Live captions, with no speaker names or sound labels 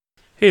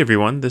Hey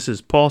everyone, this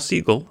is Paul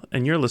Siegel,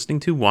 and you're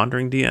listening to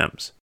Wandering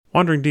DMs.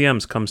 Wandering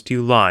DMs comes to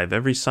you live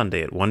every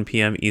Sunday at 1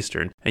 p.m.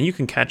 Eastern, and you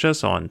can catch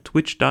us on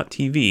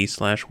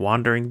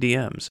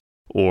twitch.tv/wanderingdms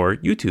or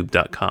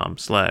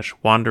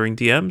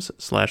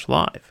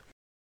youtube.com/wanderingdms/live.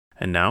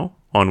 And now,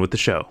 on with the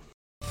show.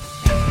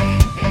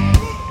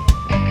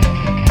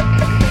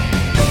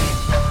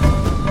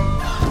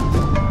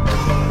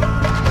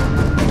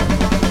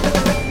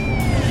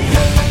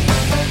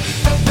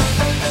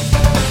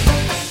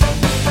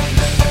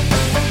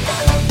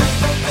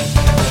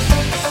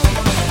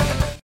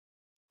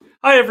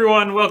 Hi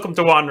everyone, welcome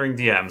to Wandering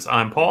DMs.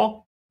 I'm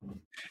Paul.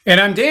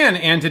 And I'm Dan,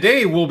 and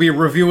today we'll be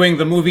reviewing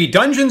the movie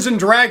Dungeons &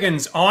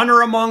 Dragons: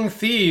 Honor Among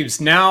Thieves,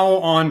 now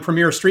on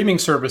premier streaming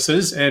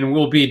services, and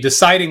we'll be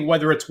deciding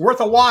whether it's worth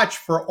a watch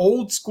for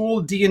old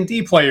school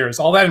D&D players.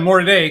 All that and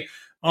more today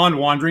on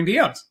Wandering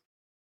DMs.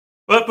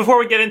 But before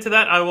we get into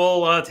that, I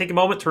will take a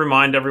moment to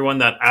remind everyone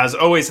that, as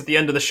always, at the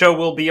end of the show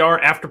will be our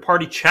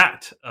after-party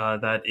chat.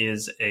 That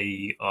is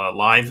a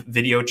live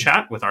video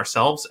chat with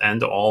ourselves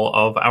and all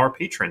of our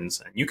patrons.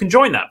 And you can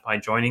join that by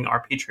joining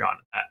our Patreon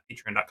at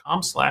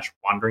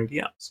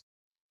patreon.com/wanderingdms.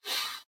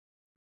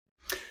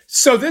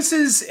 So this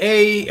is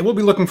we'll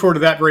be looking forward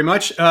to that very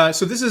much.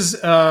 So this is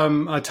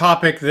a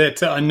topic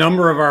that a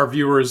number of our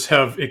viewers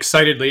have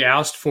excitedly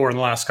asked for in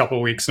the last couple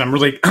of weeks. And I'm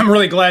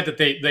really glad that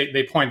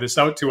they point this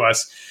out to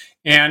us.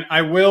 And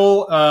I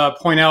will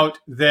point out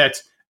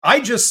that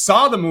I just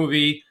saw the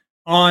movie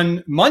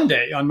on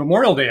Monday, on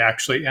Memorial Day,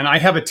 actually. And I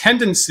have a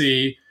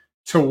tendency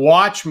to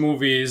watch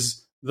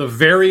movies the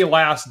very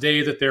last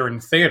day that they're in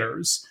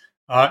theaters.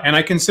 And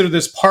I consider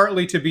this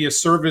partly to be a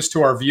service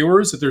to our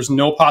viewers, that there's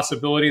no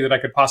possibility that I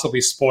could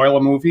possibly spoil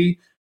a movie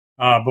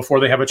before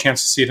they have a chance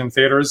to see it in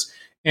theaters.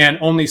 And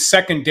only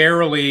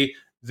secondarily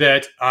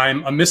that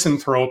I'm a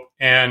misanthrope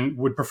and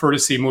would prefer to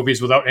see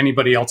movies without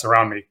anybody else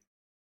around me.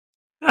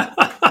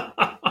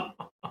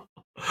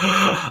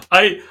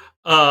 I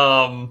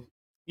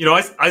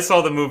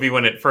saw the movie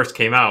when it first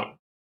came out,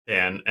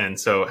 and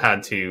so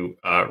had to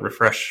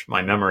refresh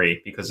my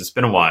memory because it's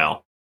been a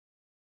while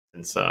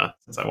since I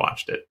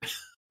watched it.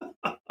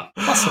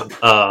 Awesome.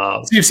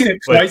 So you've seen it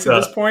twice at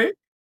this point?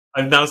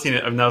 I've now seen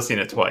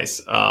it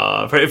twice.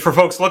 For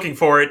folks looking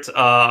for it,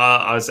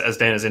 as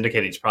Dan has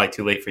indicated, it's probably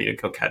too late for you to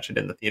go catch it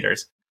in the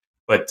theaters.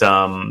 But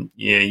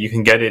you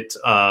can get it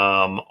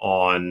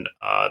on.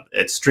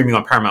 It's streaming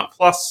on Paramount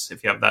Plus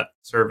if you have that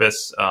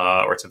service,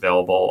 or it's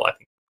available, I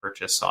think, for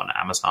purchase on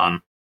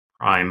Amazon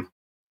Prime.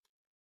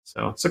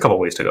 So it's a couple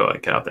ways to go.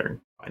 Get out there and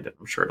find it.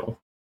 I'm sure it'll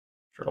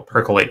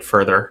percolate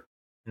further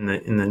in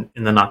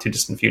the not too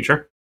distant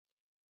future.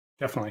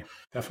 Definitely.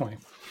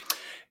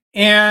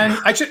 And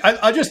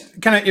I'll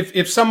just kind of,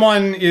 if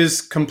someone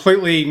is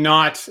completely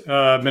not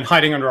been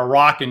hiding under a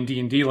rock in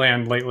D&D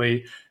land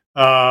lately.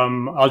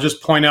 I'll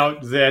just point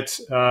out that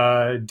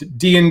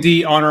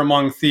D&D Honor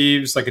Among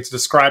Thieves, like it's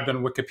described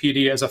on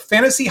Wikipedia, as a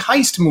fantasy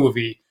heist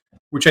movie,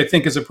 which I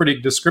think is a pretty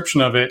good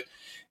description of it.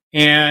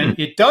 And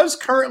it does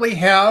currently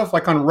have,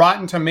 like on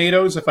Rotten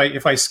Tomatoes, if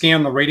I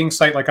scan the rating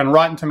site, like on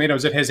Rotten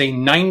Tomatoes, it has a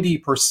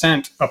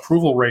 90%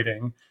 approval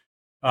rating.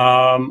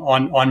 On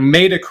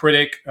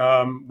Metacritic,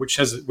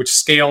 which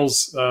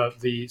scales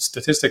the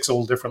statistics a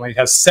little differently, it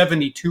has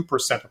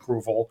 72%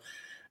 approval,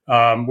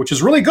 which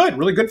is really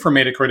good for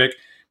Metacritic.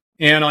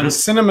 And on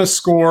Cinema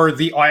Score,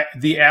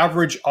 the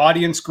average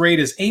audience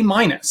grade is A-.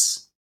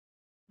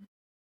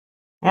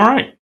 All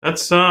right,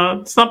 that's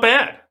it's not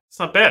bad. It's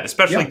not bad,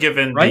 especially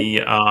given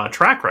the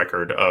track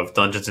record of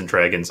Dungeons and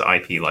Dragons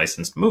IP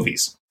licensed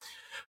movies.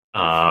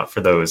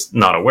 For those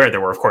not aware,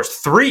 there were of course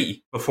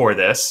 3 before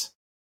this.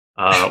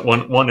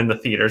 One in the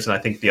theaters, and I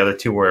think the other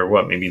 2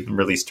 were maybe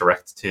released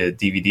direct to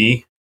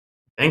DVD.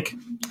 I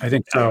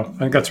think so. I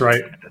think that's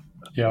right.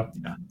 Yeah.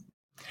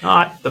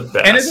 Not the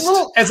best. And as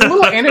a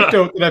little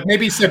anecdote that I've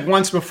maybe said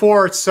once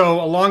before, so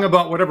along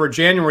about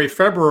January,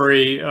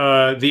 February,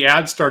 the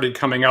ads started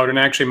coming out, and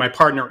actually my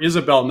partner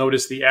Isabel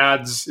noticed the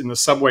ads in the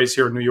subways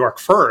here in New York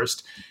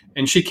first,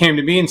 and she came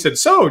to me and said,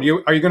 "So, are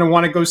you going to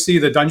want to go see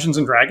the Dungeons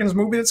and Dragons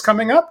movie that's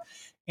coming up?"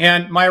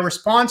 And my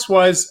response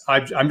was,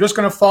 "I'm just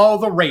going to follow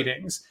the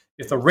ratings.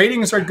 If the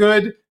ratings are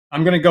good,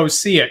 I'm going to go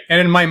see it." And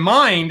in my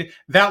mind,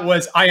 that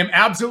was, I am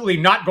absolutely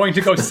not going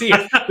to go see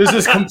it. This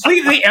is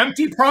completely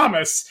empty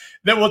promise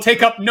that will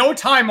take up no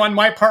time on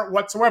my part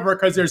whatsoever,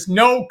 because there's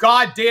no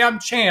goddamn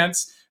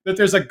chance that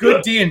there's a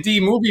good D&D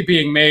movie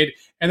being made.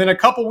 And then a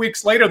couple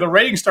weeks later, the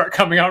ratings start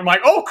coming out. I'm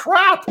like, oh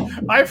crap,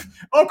 I've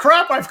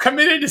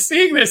committed to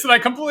seeing this, and I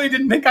completely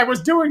didn't think I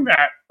was doing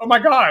that. Oh my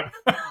God.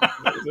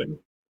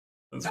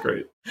 That's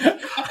great.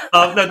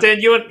 Now,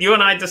 Dan, you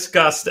and I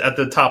discussed at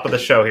the top of the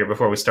show here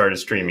before we started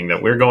streaming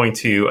that we're going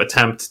to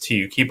attempt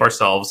to keep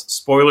ourselves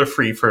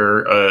spoiler-free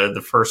for the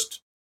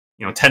first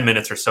 10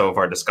 minutes or so of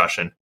our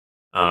discussion.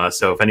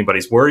 So if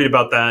anybody's worried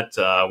about that,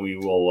 we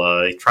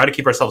will try to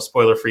keep ourselves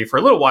spoiler-free for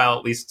a little while,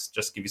 at least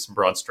just give you some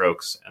broad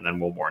strokes, and then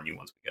we'll warn you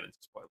once we get into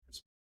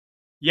spoilers.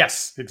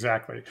 Yes,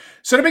 exactly.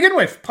 So to begin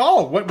with,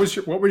 Paul, what was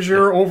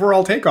your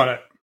overall take on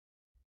it?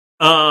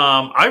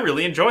 I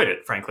really enjoyed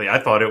it. Frankly, I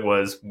thought it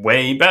was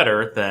way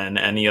better than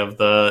any of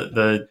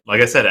the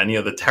like I said, any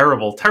of the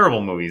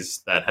terrible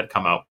movies that had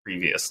come out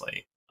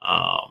previously.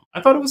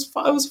 I thought it was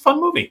fun. It was a fun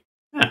movie.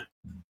 Yeah.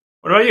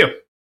 What about you?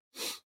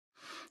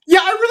 Yeah,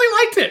 I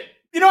really liked it.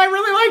 I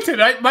really liked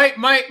it.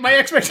 My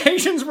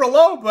expectations were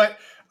low, but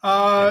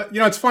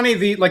it's funny.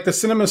 The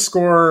cinema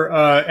score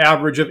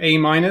average of A-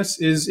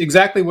 is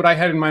exactly what I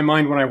had in my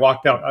mind when I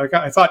walked out.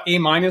 I thought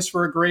A-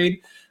 for a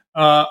grade.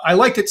 I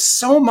liked it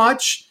so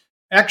much.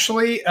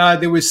 Actually,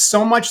 there was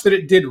so much that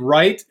it did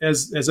right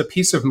as a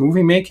piece of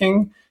movie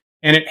making,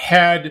 and it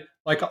had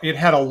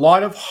a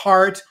lot of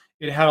heart.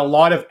 It had a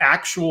lot of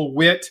actual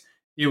wit.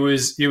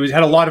 It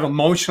had a lot of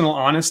emotional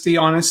honesty.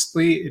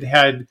 Honestly, it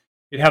had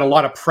a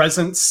lot of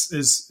presence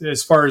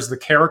as far as the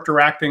character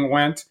acting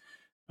went.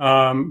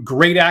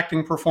 Great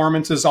acting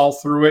performances all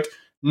through it.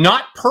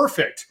 Not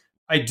perfect.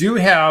 I do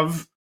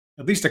have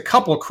at least a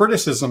couple of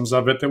criticisms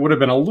of it that would have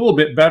been a little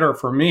bit better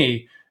for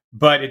me,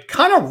 but it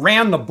kind of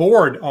ran the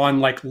board on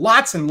like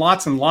lots and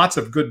lots and lots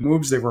of good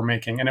moves they were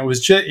making. And it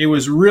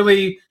was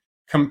really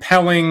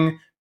compelling,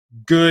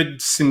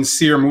 good,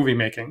 sincere movie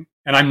making.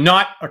 And I'm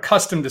not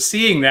accustomed to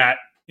seeing that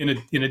in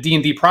a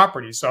D&D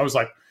property. So I was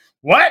like,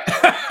 what?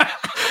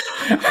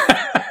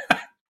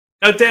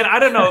 Now, Dan, I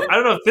don't know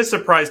if this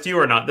surprised you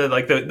or not. The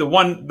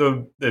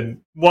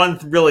one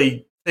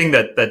really thing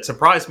that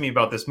surprised me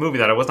about this movie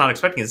that I was not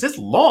expecting is it's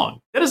long.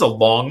 That is a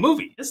long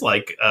movie. It's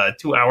like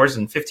 2 hours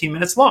and 15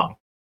 minutes long,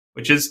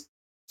 which is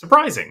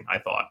surprising. I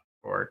thought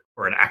for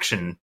an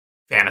action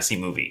fantasy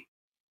movie.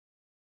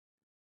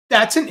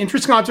 That's an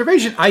interesting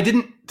observation. I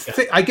didn't.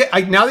 I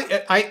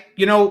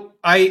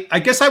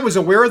guess I was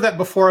aware of that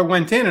before I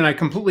went in, and I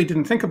completely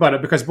didn't think about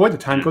it because boy, the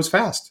time goes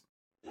fast.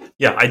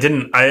 Yeah, I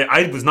didn't.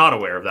 I was not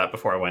aware of that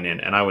before I went in,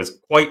 and I was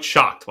quite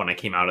shocked when I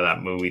came out of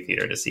that movie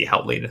theater to see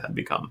how late it had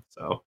become.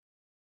 So,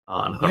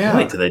 I thought,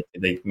 really, did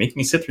they make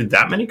me sit through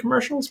that many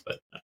commercials? But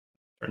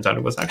turns out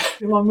it was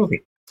actually a long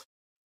movie,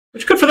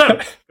 which good for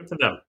them. Good for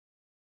them.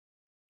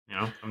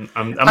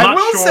 I'm not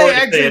sure. Say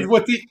actually,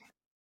 what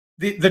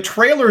the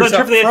trailers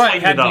up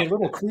front had me a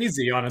little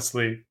queasy,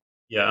 honestly.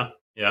 Yeah.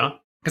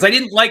 Because I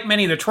didn't like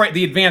many of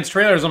the advanced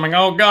trailers. I'm like,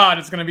 oh god,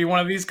 it's going to be one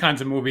of these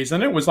kinds of movies,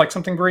 and it was like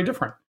something very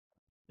different.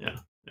 Yeah.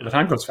 The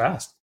time goes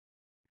fast.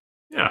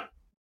 Yeah.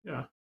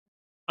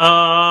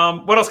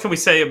 What else can we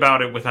say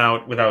about it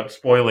without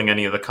spoiling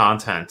any of the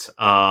content?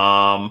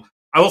 I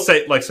will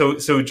say,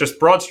 so just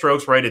broad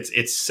strokes, right?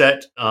 It's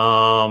set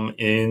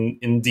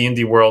in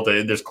D&D world.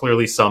 There's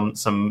clearly some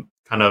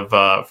kind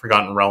of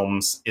Forgotten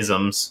Realms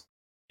isms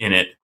in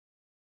it,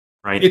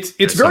 right?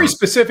 It's very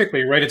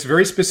specifically, right? It's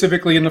very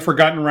specifically in the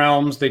Forgotten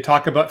Realms. They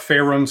talk about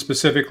Faerun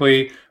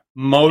specifically.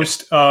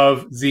 Most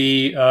of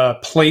the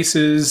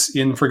places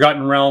in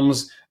Forgotten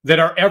Realms that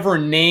are ever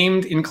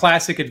named in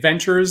classic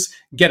adventures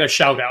get a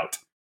shout out,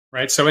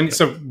 right? So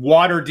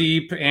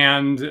Waterdeep,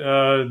 and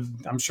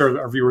I'm sure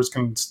our viewers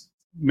can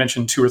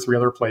mention 2 or 3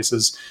 other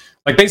places.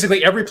 Like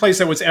basically every place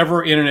that was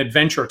ever in an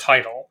adventure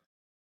title,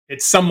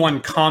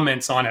 someone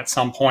comments on at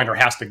some point or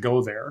has to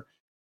go there.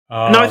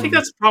 No, I think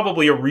that's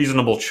probably a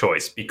reasonable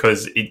choice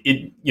because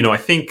I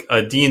think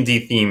a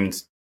D&D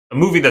themed. A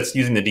movie that's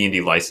using the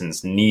D&D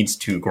license needs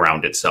to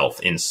ground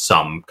itself in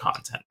some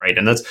content, right?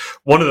 And that's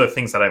one of the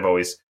things that I've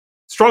always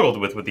struggled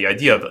with the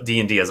idea of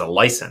D&D as a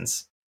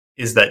license,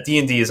 is that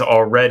D&D is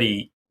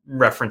already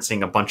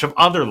referencing a bunch of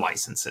other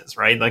licenses,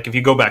 right? Like if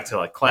you go back to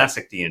like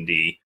classic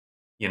D&D,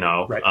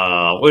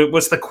 right.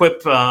 What's the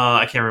quip?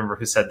 I can't remember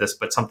who said this,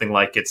 but something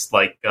like it's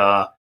like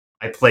I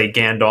play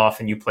Gandalf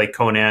and you play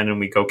Conan and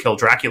we go kill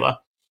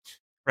Dracula.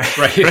 Right.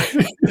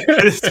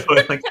 So,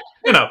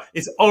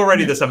 it's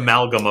already this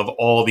amalgam of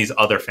all these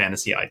other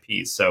fantasy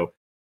IPs. So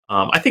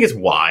I think it's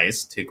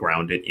wise to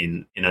ground it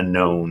in a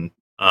known,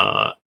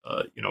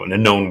 in a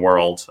known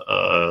world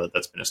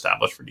that's been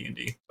established for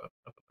D&D. So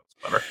that was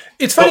clever.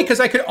 It's funny because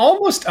I could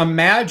almost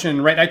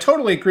imagine, right? I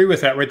totally agree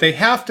with that, right? They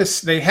have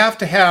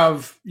to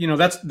have,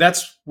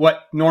 that's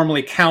what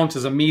normally counts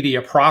as a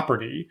media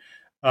property.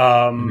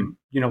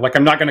 Like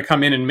I'm not going to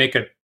come in and make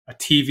a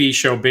TV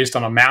show based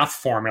on a math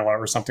formula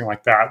or something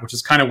like that, which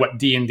is kind of what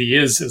D&D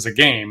is as a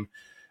game.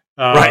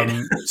 Right.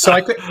 So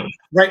I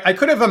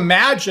could have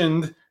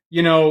imagined,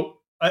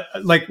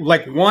 like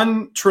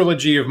one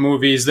trilogy of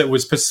movies that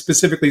was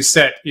specifically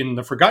set in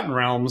the Forgotten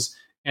Realms,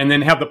 and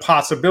then have the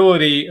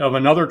possibility of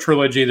another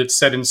trilogy that's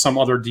set in some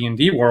other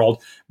D&D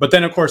world. But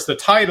then, of course, the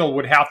title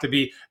would have to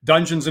be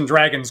Dungeons and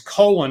Dragons: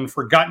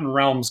 Forgotten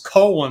Realms: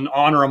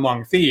 Honor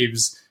Among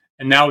Thieves,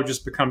 and now it would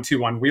just become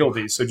too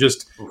unwieldy. So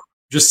just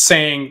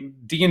saying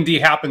D&D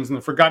happens in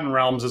the Forgotten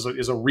Realms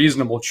is a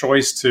reasonable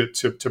choice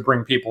to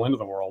bring people into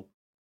the world.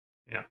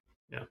 Yeah.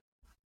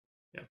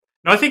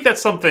 No, I think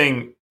that's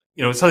something,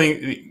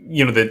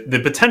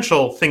 the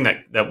potential thing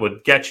that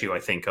would get you, I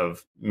think,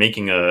 of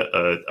making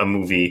a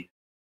movie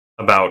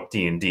about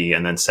D&D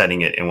and then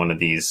setting it in one of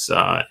these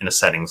in a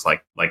settings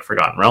like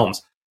Forgotten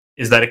Realms,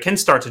 is that it can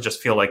start to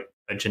just feel like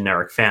a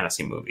generic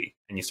fantasy movie,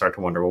 and you start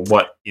to wonder, well,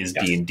 what is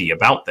D&D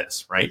about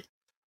this, right?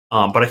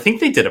 But I think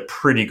they did a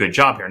pretty good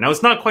job here. Now,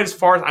 it's not quite as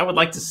far as I would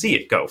like to see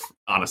it go,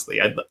 honestly.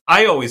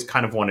 I always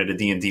kind of wanted a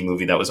D&D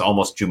movie that was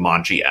almost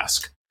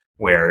Jumanji-esque,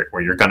 where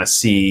you're going to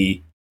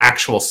see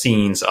actual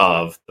scenes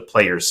of the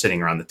players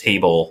sitting around the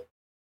table.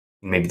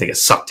 Maybe they get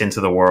sucked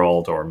into the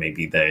world, or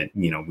maybe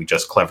we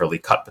just cleverly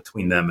cut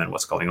between them and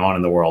what's going on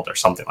in the world, or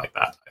something like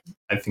that.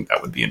 I think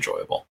that would be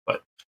enjoyable.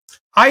 But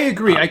I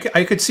agree. I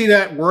could see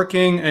that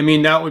working. I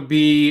mean, that would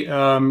be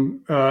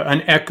an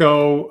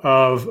echo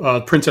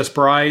of Princess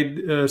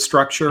Bride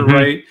structure,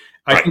 right?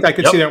 I think I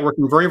could see that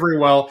working very, very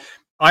well.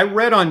 I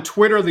read on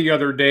Twitter the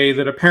other day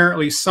that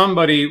apparently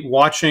somebody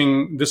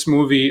watching this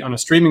movie on a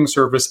streaming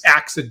service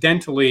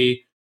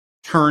accidentally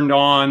turned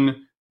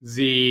on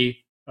the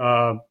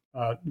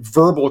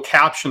verbal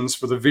captions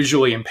for the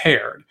visually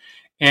impaired.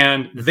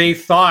 And they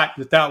thought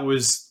that that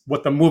was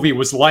what the movie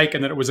was like,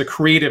 and that it was a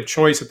creative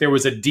choice, that there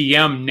was a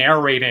DM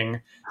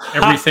narrating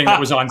everything that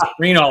was on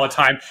screen all the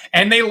time.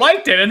 And they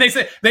liked it. And they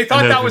said they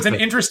thought that was an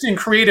interesting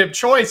creative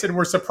choice, and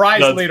were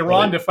surprised later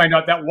on to find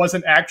out that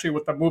wasn't actually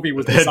what the movie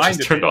was designed to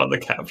be. Turned on the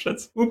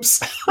captions.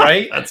 Oops.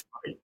 Right? That's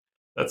funny.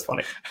 That's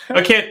funny.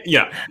 I can't,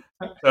 yeah.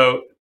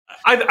 So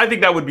I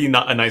think that would be a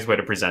nice way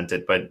to present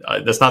it, but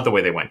that's not the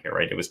way they went here,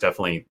 right? It was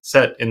definitely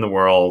set in the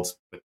world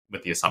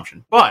with the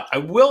assumption. But I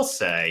will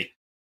say,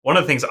 one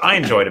of the things I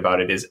enjoyed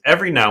about it is not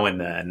every now and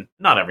then,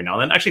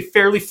 actually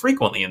fairly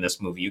frequently in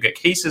this movie, you get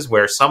cases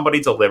where somebody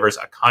delivers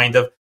a kind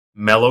of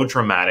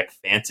melodramatic,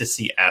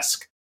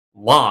 fantasy-esque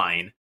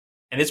line,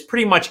 and it's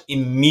pretty much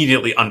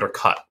immediately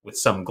undercut with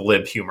some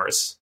glib,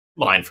 humorous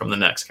line from the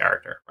next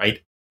character,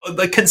 right?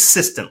 Like,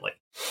 consistently.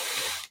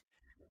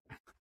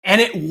 And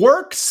it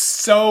works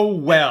so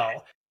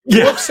well.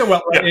 It works so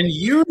well. Right? And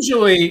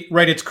usually,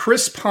 right, it's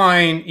Chris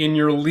Pine in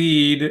your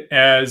lead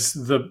as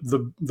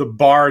the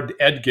bard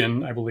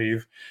Edgin, I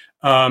believe.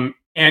 And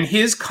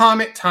his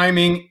comic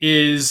timing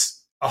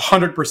is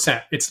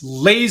 100%. It's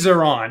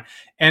laser on.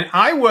 And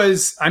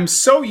I'm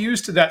so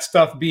used to that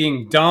stuff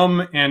being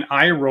dumb and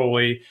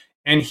eye-rolly.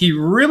 And he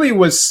really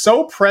was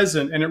so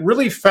present, and it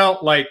really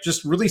felt like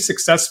just really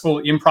successful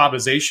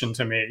improvisation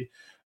to me.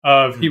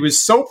 He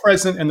was so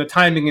present, and the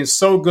timing is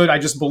so good. I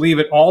just believe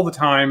it all the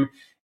time.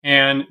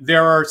 And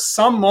there are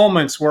some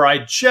moments where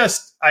that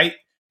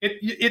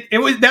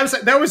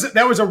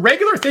was a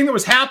regular thing that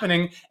was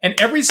happening,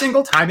 and every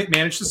single time it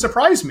managed to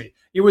surprise me.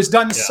 It was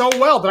done so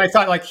well that I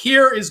thought, like,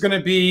 here is going to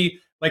be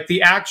like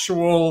the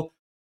actual,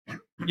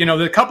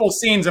 the couple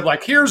scenes of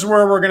like, here's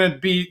where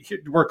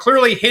we're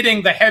clearly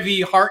hitting the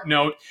heavy heart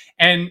note.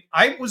 And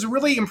I was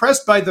really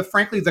impressed by the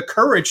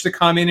courage to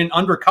come in and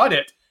undercut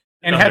it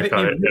and have it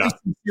really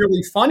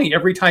sincerely funny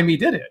every time he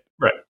did it.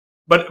 Right.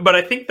 But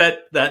I think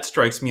that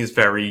strikes me as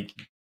very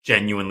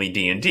genuinely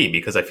D&D,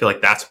 because I feel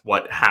like that's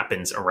what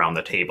happens around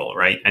the table,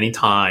 right?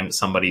 Anytime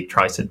somebody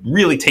tries to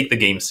really take the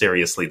game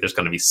seriously, there's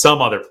going to be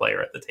some other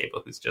player at the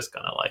table who's just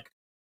going to like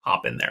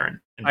hop in there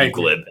and be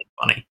glib and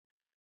funny.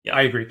 Yeah,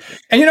 I agree.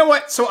 And you know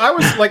what? So I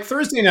was like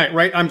Thursday night,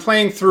 right? I'm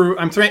playing through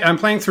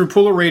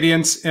Pool of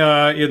Radiance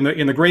in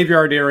the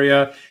graveyard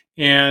area.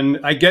 And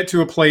I get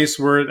to a place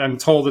where I'm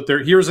told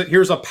that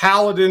here's a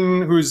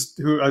paladin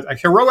a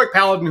heroic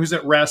paladin who's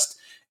at rest.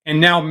 And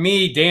now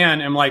me,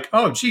 Dan, am like,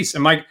 oh, geez,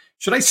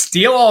 should I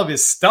steal all of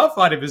his stuff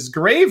out of his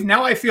grave?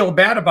 Now I feel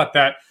bad about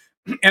that.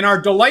 And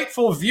our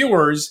delightful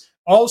viewers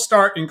all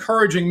start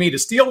encouraging me to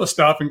steal the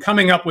stuff and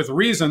coming up with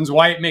reasons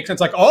why it makes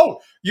sense. Like, oh,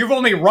 you've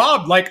only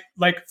robbed like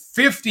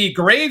 50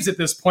 graves at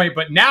this point,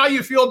 but now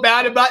you feel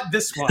bad about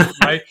this one,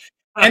 right?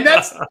 And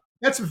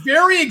that's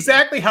very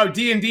exactly how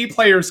D&D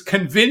players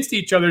convinced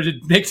each other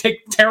to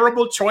take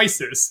terrible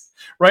choices,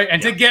 right?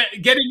 And to get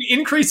in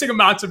increasing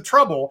amounts of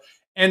trouble.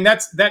 And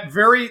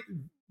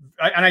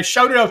I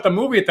shouted out the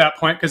movie at that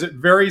point because it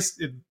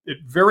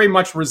very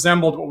much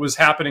resembled what was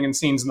happening in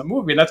scenes in the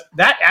movie. And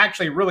that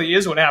actually really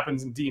is what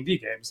happens in D&D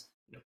games.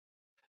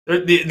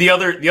 The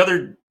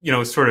other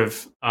sort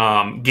of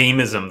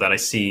gamism that I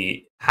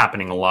see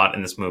happening a lot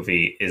in this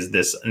movie is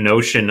this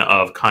notion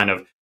of kind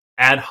of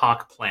ad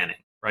hoc planning,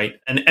 right?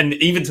 And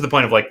even to the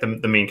point of like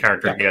the main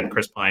character again,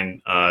 Chris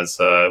Pine as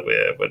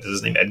what is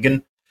his name,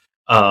 Edgin.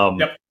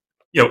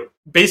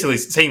 Basically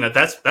saying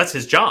that's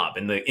his job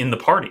in the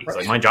party. He's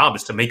like, my job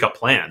is to make up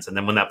plans, and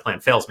then when that plan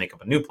fails, make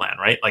up a new plan,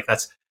 right? Like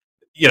that's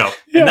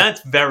and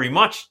that's very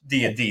much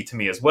D&D to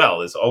me as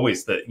well. Is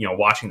always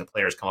watching the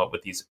players come up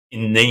with these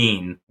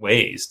inane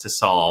ways to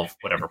solve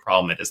whatever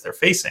problem it is they're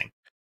facing.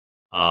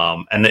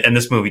 And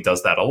this movie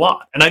does that a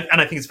lot, and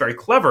I think it's very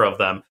clever of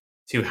them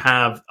to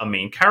have a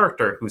main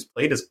character who's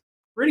played as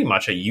pretty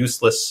much a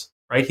useless,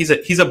 right? He's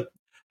a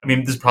I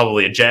mean, this is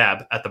probably a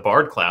jab at the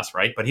Bard class,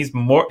 right? But he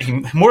more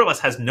or less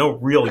has no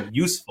real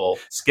useful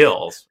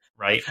skills,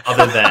 right?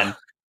 Other than,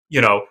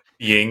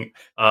 being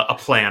a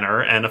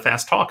planner and a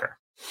fast talker.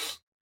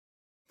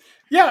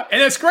 Yeah,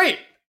 and that's great.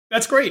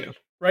 That's great,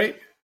 right?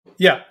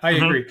 Yeah, I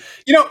agree.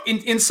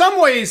 In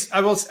some ways,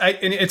 and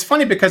it's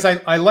funny because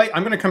I'm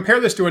going to compare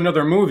this to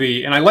another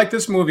movie, and I like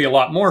this movie a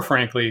lot more,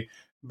 frankly.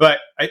 But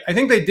I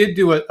think they did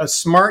do a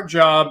smart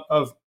job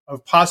of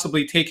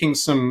possibly taking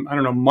some,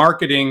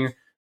 marketing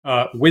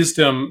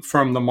wisdom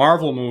from the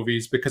Marvel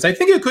movies, because I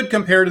think you could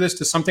compare this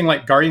to something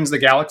like Guardians of the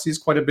Galaxies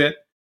quite a bit,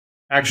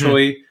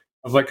 actually,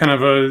 of like kind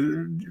of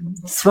a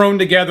thrown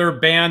together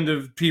band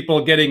of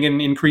people getting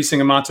in increasing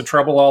amounts of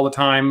trouble all the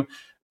time.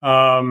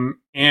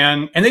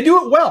 And they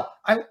do it well.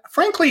 I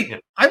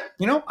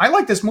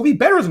like this movie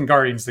better than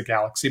Guardians of the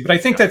Galaxy, but I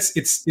think that's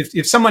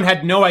if someone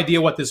had no idea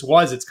what this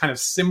was, it's kind of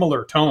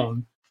similar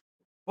tone.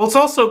 Well, it's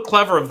also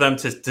clever of them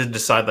to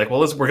decide, like,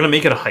 well, we're going to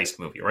make it a heist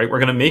movie, right? We're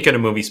going to make it a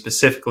movie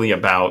specifically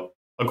about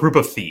a group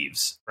of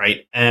thieves,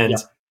 right? And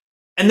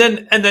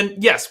then,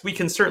 yes, we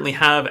can certainly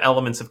have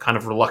elements of kind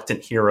of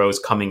reluctant heroes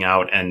coming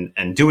out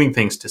and doing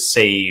things to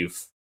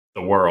save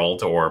the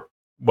world or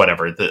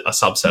whatever, a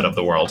subset of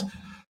the world.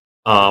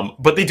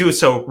 But they do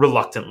so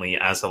reluctantly,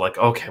 as a like,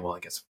 okay, well, I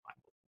guess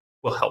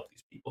we'll help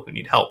these people who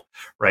need help,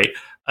 right?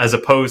 As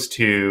opposed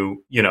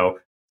to,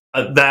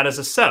 that as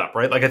a setup,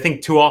 right? Like, I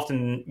think too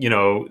often,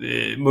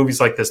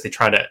 movies like this, they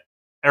try to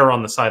err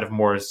on the side of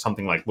more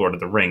something like Lord of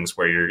the Rings,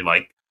 where you're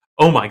like,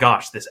 oh my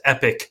gosh, this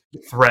epic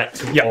threat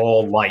to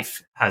all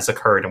life has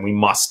occurred and we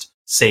must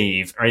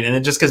save, right? And it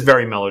just gets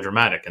very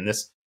melodramatic. And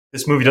this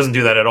movie doesn't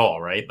do that at all,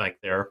 right?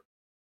 Like, they're,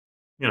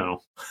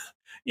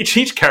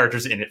 each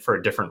character's in it for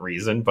a different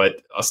reason,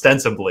 but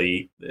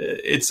ostensibly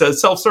it's a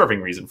self-serving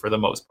reason for the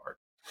most part.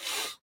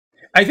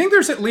 I think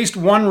there's at least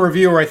one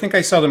reviewer, I think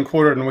I saw them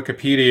quoted on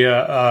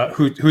Wikipedia,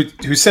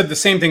 who said the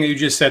same thing that you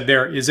just said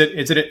there.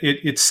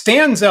 It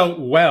stands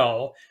out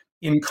well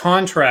in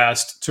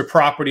contrast to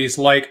properties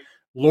like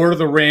Lord of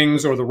the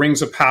Rings or The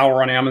Rings of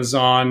Power on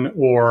Amazon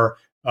or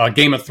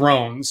Game of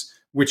Thrones,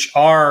 which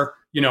are,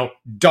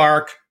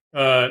 dark,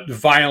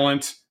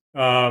 violent,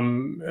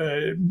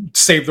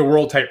 save the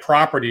world type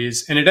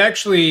properties. And it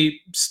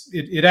actually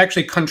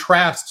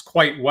contrasts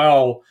quite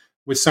well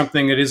with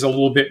something that is a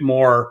little bit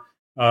more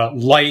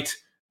light,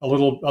 a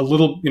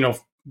little,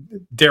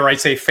 dare I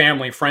say,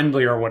 family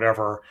friendly or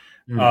whatever.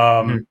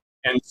 And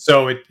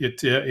so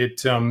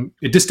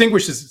it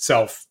distinguishes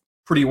itself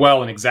pretty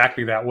well in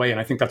exactly that way. And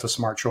I think that's a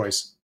smart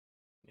choice.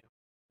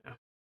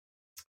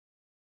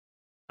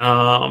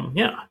 I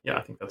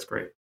think that's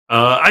great.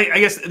 I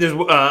guess there's,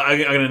 I'm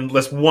going to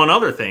list one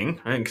other thing,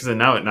 because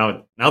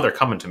now they're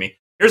coming to me.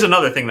 Here's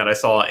another thing that I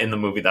saw in the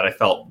movie that I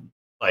felt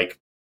like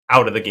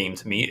out of the game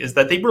to me, is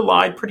that they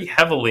relied pretty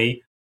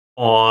heavily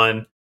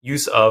on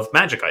use of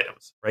magic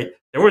items, right?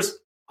 There was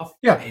a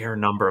fair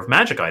number of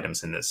magic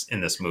items in this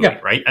movie,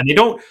 right? And they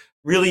don't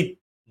really,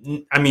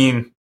 I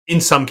mean, in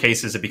some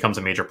cases it becomes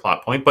a major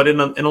plot point, but in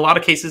a lot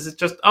of cases it's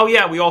just, oh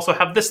yeah, we also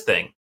have this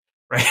thing,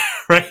 right?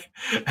 Right?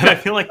 And I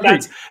feel like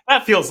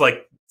that feels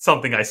like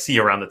something I see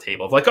around the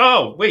table of like,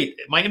 oh wait,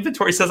 my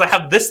inventory says I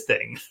have this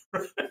thing.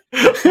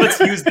 Let's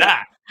use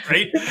that,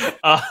 right?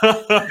 And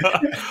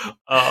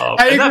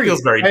that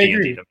feels very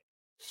D&D to me.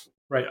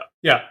 Right.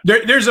 Yeah.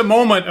 There's a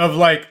moment of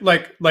like,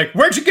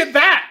 where'd you get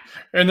that?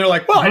 And they're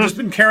like, well, I've just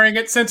been carrying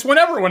it since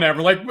whenever.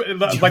 Like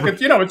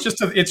it's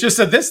just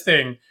a this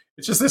thing.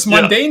 It's just this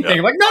mundane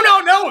thing. Like,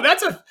 no,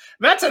 that's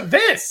a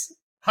this.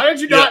 How did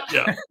you not?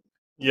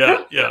 Yeah.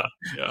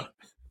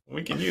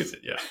 We can use it.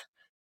 Yeah.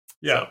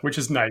 Yeah, which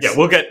is nice. Yeah,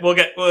 we'll get.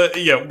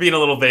 Being a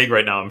little vague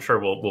right now, I'm sure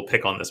we'll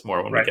pick on this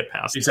more when we get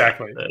past the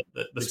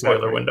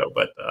spoiler window.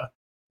 But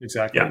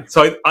exactly. Yeah.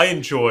 So I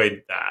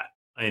enjoyed that.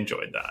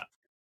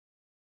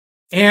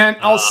 And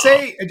I'll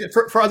say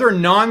for other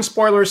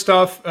non-spoiler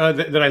stuff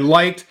that I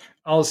liked,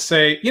 I'll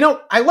say,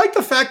 I like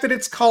the fact that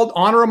it's called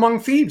Honor Among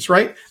Thieves,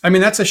 right? I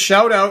mean, that's a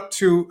shout out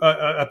to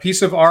a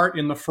piece of art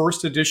in the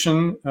first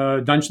edition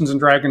Dungeons and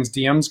Dragons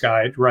DM's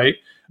Guide, right?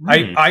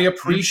 I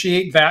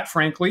appreciate that,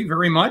 frankly,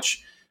 very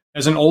much.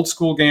 As an old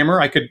school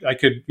gamer, I could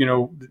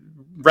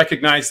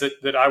recognize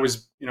that I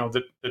was,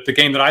 that the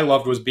game that I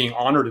loved was being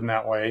honored in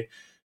that way.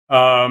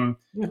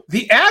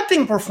 The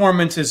acting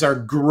performances are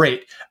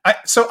great.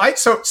 So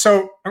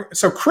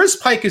Chris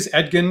Pike is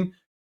Edgin,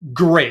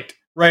 great,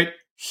 right?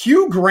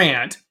 Hugh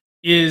Grant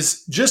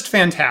is just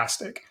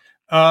fantastic.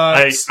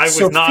 I was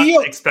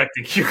not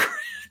expecting Hugh Grant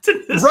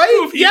in this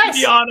movie, yes,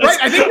 to be honest. right.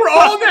 I think we're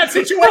all in that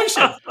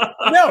situation.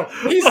 No,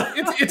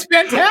 it's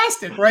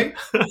fantastic, right?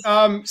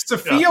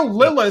 Sophia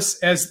Lillis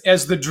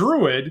as the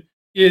druid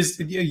is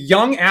a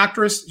young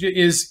actress.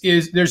 Is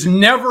there's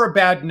never a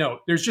bad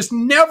note. There's just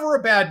never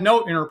a bad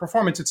note in her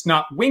performance. It's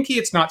not winky.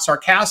 It's not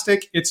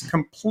sarcastic. It's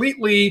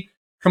completely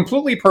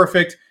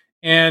perfect.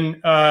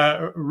 And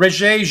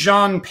Regé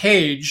Jean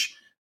Page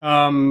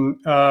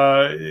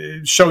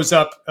shows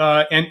up,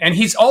 and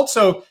he's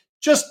also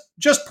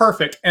just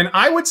perfect. And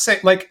I would say,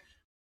 like,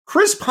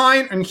 Chris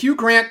Pine and Hugh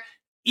Grant,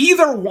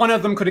 either one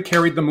of them could have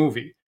carried the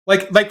movie.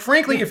 Like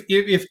frankly,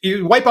 if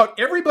you wipe out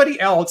everybody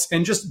else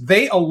and just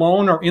they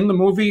alone are in the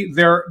movie,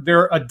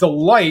 they're a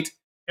delight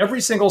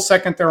every single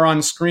second they're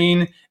on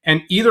screen.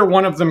 And either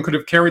one of them could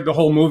have carried the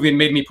whole movie and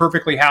made me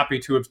perfectly happy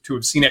to have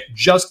seen it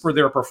just for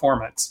their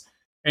performance.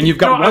 And you've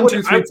got 1,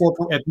 2, 3,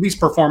 4 at least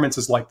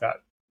performances like that.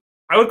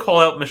 I would call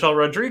out Michelle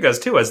Rodriguez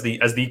too as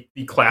the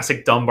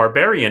classic dumb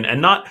barbarian,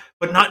 and not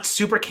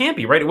super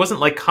campy, right? It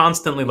wasn't like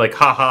constantly like,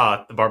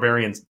 haha, the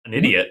barbarian's an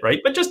idiot, right?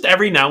 But just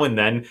every now and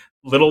then,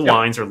 little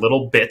lines or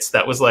little bits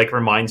that was like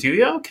reminds you,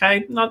 yeah,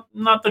 okay, not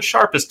the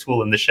sharpest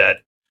tool in the shed,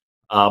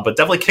 but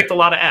definitely kicked a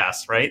lot of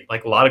ass, right?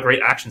 Like a lot of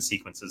great action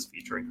sequences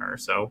featuring her.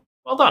 So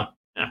well done.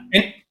 Yeah.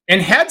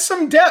 And had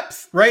some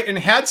depth, right? And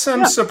had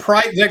some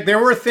surprise. Like there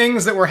were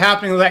things that were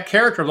happening with that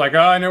character. Like, oh,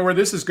 I know where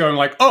this is going.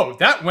 Like, oh,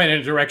 that went in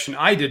a direction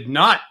I did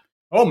not.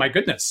 Oh my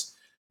goodness.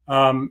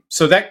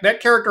 So that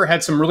character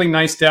had some really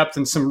nice depth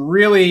and some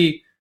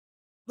really,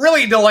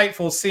 really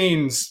delightful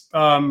scenes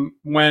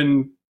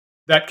when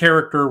that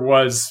character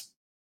was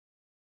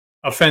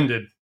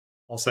offended,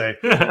 I'll say.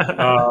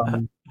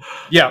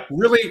 Yeah,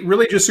 really,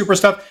 really just super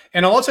stuff.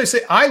 And I'll also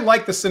say I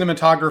like the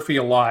cinematography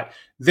a lot.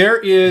 There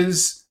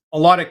is a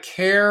lot of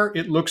care.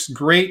 It looks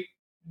great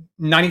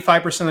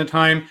 95% of the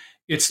time.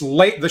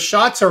 The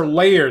shots are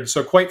layered,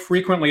 so quite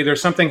frequently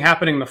there's something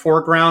happening in the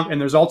foreground and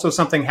there's also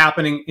something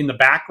happening in the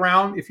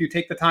background if you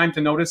take the time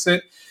to notice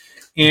it.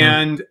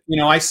 And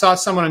I saw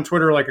someone on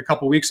Twitter like a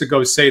couple weeks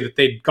ago say that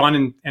they'd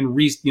gone and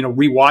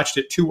rewatched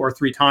it 2 or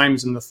 3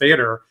 times in the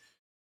theater.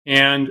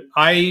 And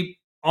I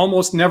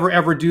almost never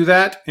ever do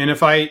that. And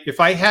if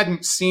I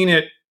hadn't seen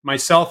it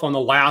myself on the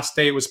last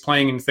day it was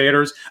playing in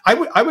theaters,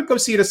 I would go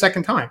see it a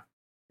second time.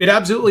 It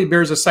absolutely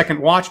bears a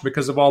second watch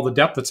because of all the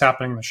depth that's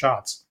happening in the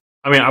shots.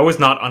 I mean, I was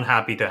not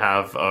unhappy to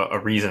have a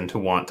reason to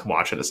want to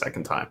watch it a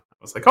second time. I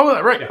was like, oh,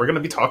 right, we're going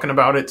to be talking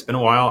about it. It's been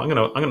a while. I'm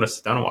gonna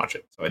sit down and watch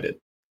it. So I did.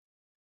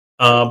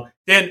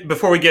 Dan,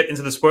 before we get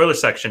into the spoiler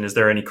section, is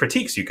there any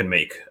critiques you can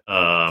make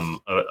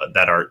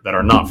that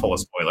are not full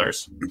of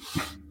spoilers?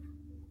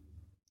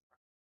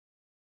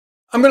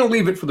 I'm going to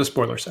leave it for the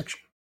spoiler section.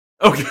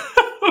 Okay,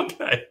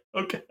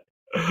 okay,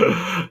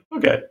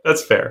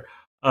 that's fair.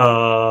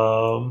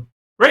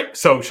 Right.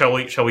 So shall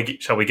we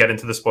get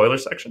into the spoiler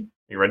section?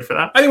 Are you ready for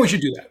that? I think we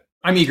should do that.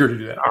 I'm eager to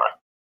do that. All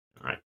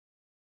right.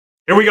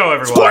 Here we go,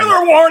 everyone.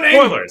 Spoiler warning!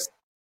 Spoilers!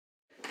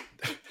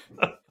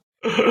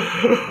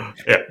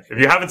 Yeah. If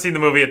you haven't seen the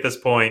movie at this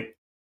point,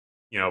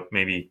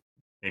 maybe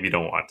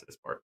don't watch this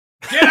part.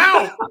 Get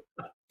out!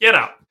 Get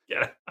out!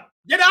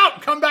 Get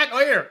out! Come back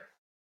later.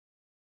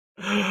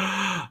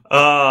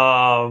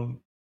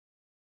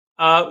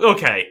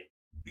 Okay.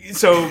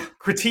 So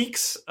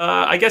critiques,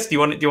 I guess. Do you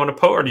want to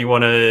poke, or do you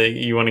want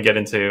to get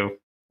into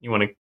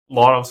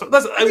law? So we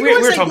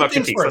were talking about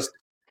critiques first.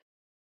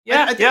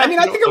 I think I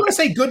want to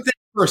say good things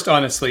first,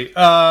 honestly,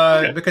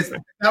 because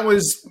that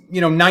was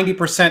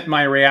 90%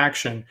 my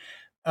reaction.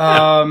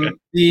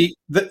 The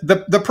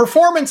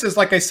performances,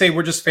 like I say,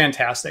 were just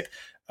fantastic.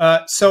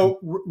 So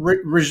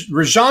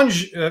Regé-Jean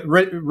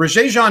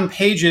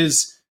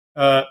Page's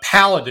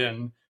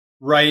Paladin,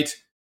 right?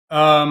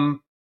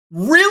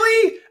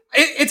 Really.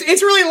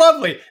 It's really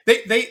lovely.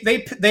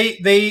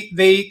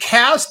 They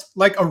cast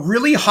like a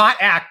really hot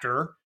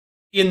actor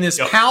in this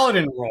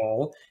paladin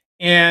role,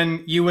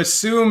 and you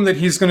assume that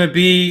he's going to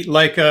be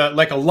like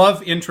a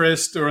love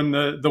interest, or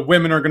the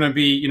women are going to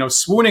be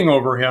swooning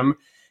over him,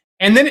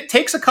 and then it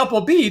takes a couple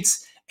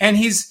beats, and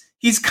he's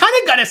kind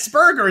of got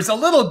Asperger's a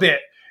little bit.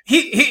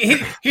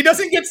 He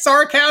doesn't get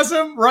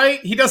sarcasm,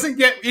 right? He doesn't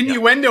get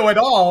innuendo at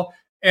all,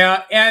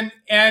 and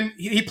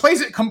he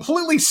plays it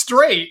completely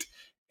straight.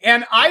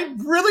 And I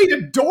really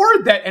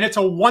adored that. And it's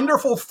a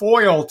wonderful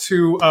foil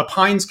to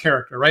Pine's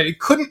character, right? It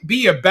couldn't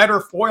be a better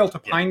foil to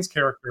Pine's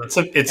character. It's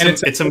a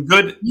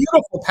good,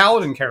 beautiful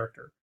paladin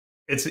character.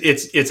 It's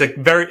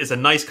a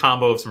nice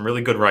combo of some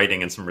really good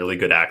writing and some really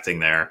good acting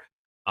there.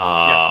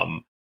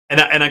 And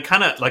I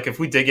kind of like, if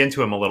we dig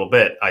into him a little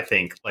bit, I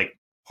think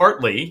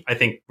partly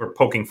we're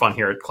poking fun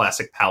here at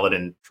classic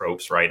paladin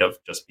tropes, right? Of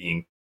just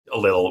being a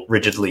little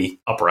rigidly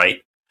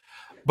upright,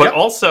 but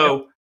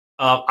also.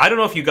 I don't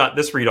know if you got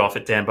this read off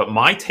it, Dan, but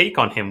my take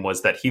on him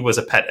was that he was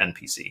a pet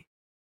NPC.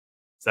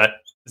 Is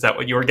that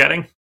what you were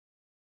getting?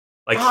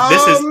 Like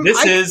this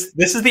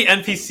is the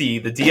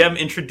NPC the DM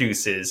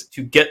introduces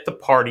to get the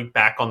party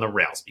back on the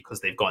rails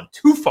because they've gone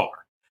too far.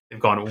 They've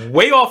gone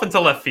way off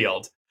into left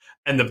field,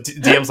 and the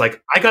DM's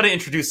like, I got to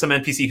introduce some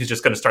NPC who's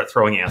just going to start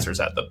throwing answers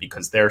at them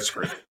because they're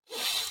screwed.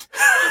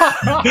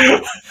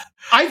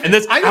 I think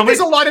there's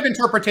a lot of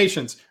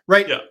interpretations,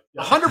 right?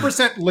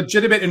 100%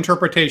 legitimate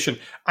interpretation.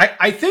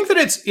 I think that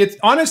it's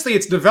honestly,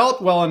 it's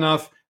developed well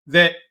enough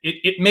that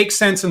it makes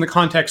sense in the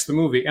context of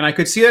the movie. And I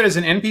could see that as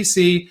an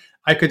NPC.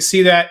 I could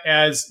see that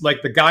as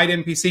like the guide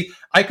NPC.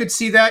 I could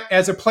see that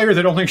as a player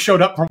that only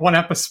showed up for one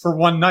episode, for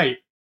one night.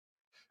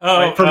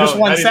 For just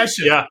one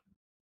session. Yeah.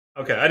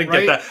 Okay, I didn't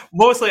get that.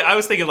 Mostly, I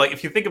was thinking, like,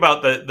 if you think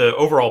about the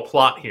overall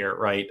plot here,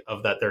 right,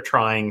 of that they're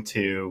trying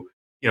to,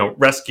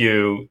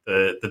 rescue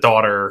the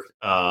daughter,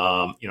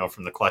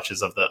 from the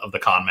clutches of the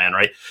con man,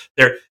 right?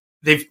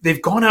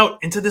 They've gone out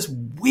into this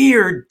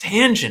weird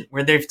tangent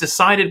where they've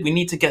decided we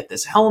need to get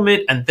this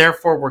helmet, and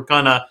therefore we're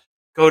gonna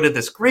go to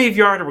this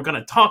graveyard, or we're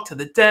gonna talk to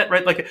the dead,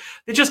 right? Like,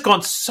 they've just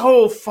gone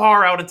so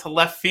far out into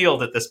left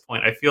field at this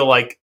point. I feel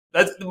like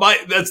that's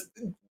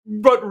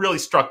what really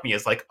struck me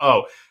as like,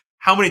 oh.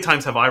 How many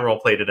times have I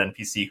role-played an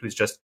NPC who's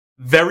just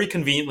very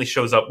conveniently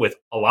shows up with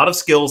a lot of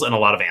skills and a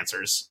lot of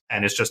answers,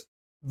 and is just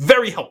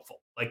very helpful.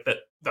 Like the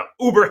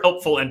uber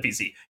helpful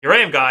NPC. Here I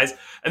am, guys.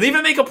 And they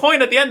even make a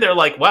point at the end. They're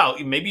like, wow,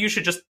 maybe you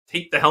should just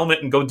take the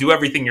helmet and go do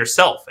everything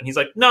yourself. And he's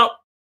like, no,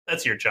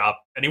 that's your job.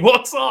 And he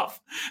walks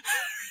off.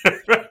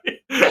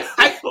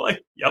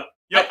 Like, yep.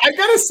 I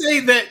gotta say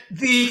that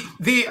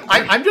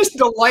I'm just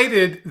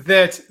delighted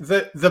that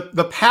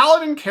the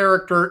paladin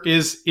character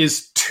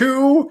is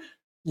too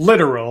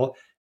literal.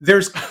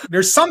 There's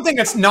something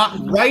that's not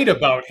right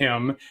about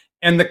him,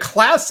 and the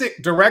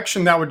classic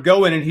direction that would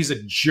go in, and he's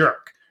a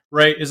jerk,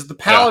 right? Is the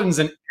paladin's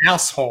an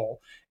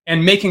asshole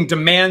and making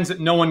demands that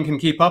no one can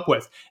keep up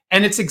with,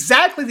 and it's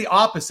exactly the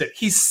opposite.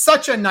 He's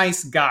such a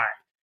nice guy.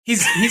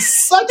 He's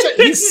such a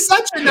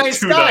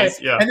nice guy,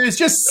 nice, yeah. And there's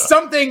just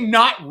something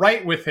not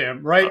right with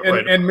him, right?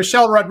 And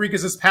Michelle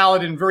Rodriguez's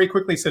paladin very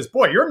quickly says,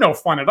 "Boy, you're no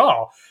fun at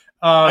all."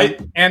 I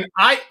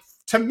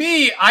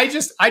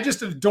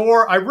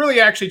really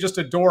actually just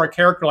adore a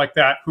character like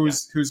that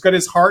who's got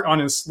his heart on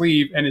his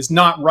sleeve and is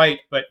not right,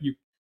 but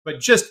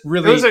just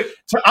really.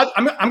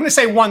 I'm going to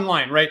say one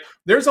line, right?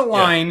 There's a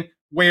line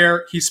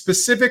where he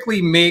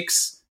specifically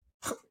makes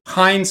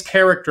Pine's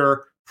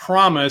character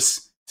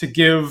promise to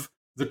give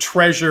the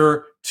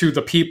treasure to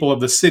the people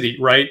of the city,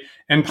 right?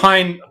 And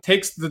Pine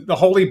takes the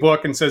holy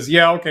book and says,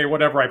 yeah, okay,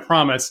 whatever, I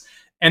promise.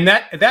 And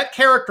that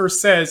character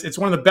says, it's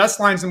one of the best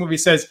lines in the movie,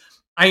 says,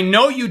 I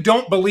know you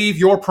don't believe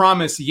your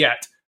promise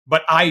yet,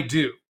 but I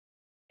do.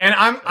 And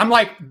I'm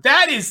like,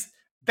 that is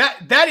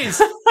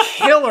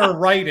killer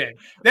writing.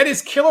 That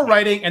is killer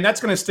writing, and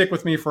that's going to stick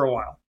with me for a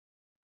while.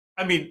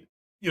 I mean,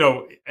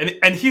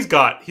 and he's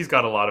got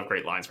a lot of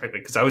great lines, right?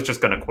 Because I was just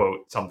going to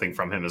quote something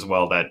from him as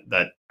well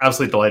that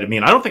absolutely delighted me,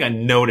 and I don't think I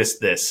noticed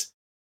this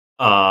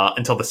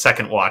until the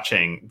second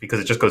watching,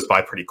 because it just goes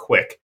by pretty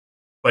quick.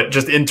 But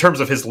just in terms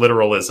of his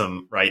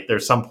literalism, right?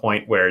 There's some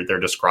point where they're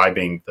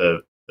describing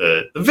the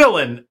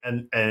villain,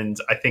 and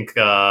I think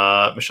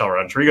Michelle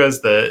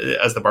Rodriguez,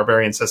 as the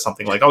barbarian, says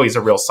something like, "Oh, he's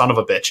a real son of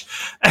a bitch,"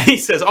 and he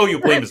says, "Oh, you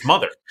blame his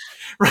mother."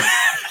 Right?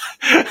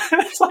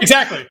 Like,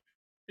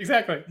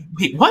 Exactly.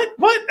 Wait, what?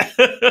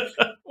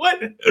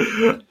 What? And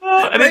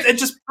it's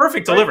just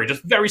perfect delivery,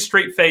 just very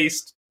straight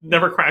faced,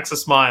 never cracks a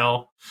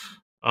smile.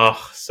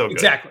 Oh, so good.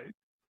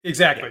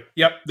 Exactly.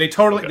 Yeah. Yep. They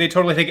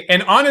totally take it.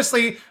 And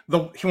honestly,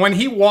 when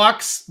he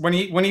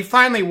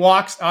finally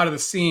walks out of the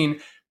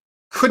scene,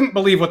 couldn't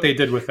believe what they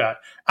did with that.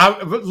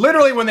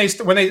 Literally, when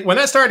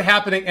that started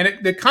happening, and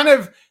it kind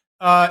of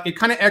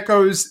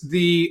echoes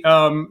the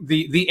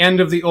end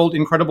of the old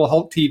Incredible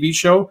Hulk TV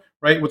show,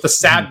 right, with the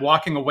sad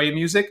walking away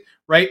music,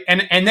 right,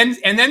 and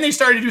then they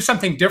started to do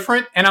something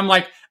different, and I'm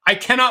like, I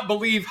cannot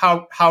believe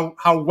how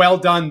well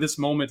done this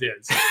moment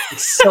is.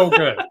 It's so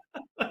good.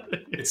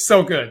 It's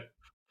so good.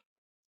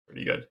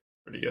 Pretty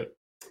good.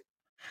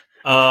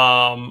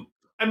 I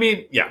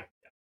mean, yeah.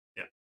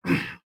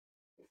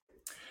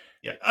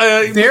 Yeah.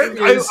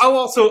 I'll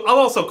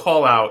also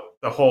call out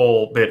the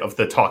whole bit of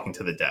the talking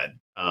to the dead.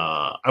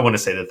 I want to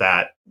say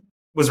that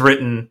was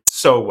written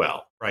so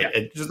well, right?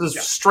 Yeah. It just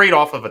straight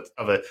off of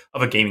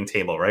a gaming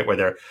table, right? Where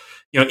they're,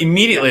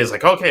 immediately it's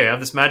like, okay, I have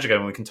this magic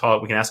item, we can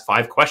ask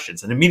 5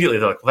 questions, and immediately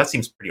they're like, well, that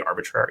seems pretty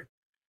arbitrary,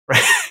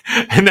 right?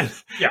 and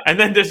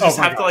then there's just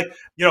have to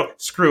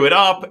screw it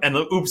up, and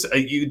oops,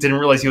 you didn't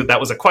realize that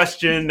was a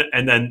question,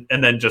 and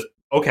then just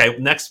okay,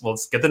 next, well,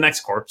 let's get the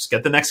next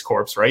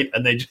corpse, right?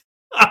 And they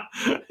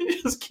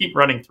just keep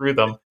running through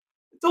them.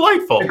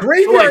 Delightful. The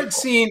graveyard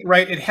scene,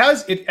 right?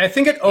 I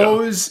think it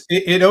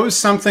owes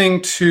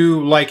something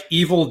to like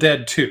Evil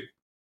Dead 2,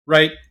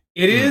 right?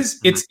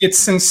 It's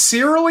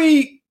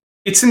sincerely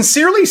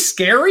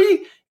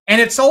scary,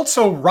 and it's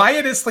also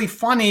riotously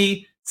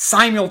funny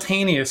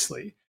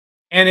simultaneously.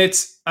 And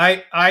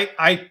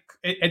I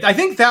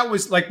think that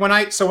was like when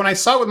I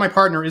saw it with my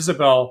partner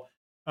Isabel,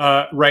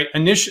 right,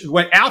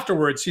 initially,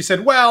 afterwards, she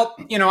said, well,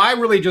 I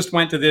really just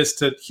went to this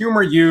to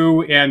humor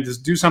you and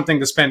just do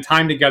something to spend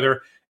time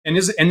together.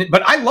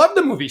 But I loved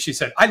the movie, she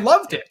said. I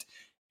loved it.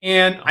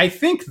 And I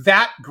think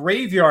that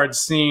graveyard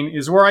scene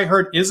is where I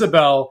heard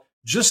Isabel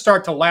just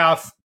start to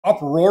laugh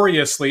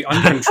uproariously,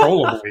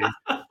 uncontrollably.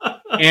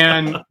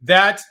 And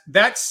that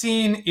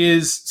scene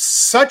is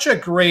such a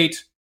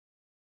great...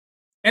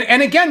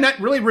 And again, that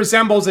really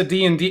resembles a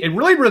D&D. It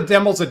really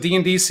resembles a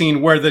D&D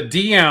scene where the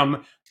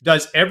DM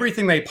does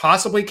everything they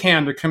possibly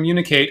can to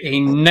communicate a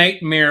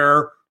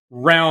nightmare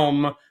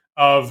realm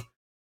of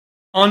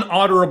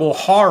unutterable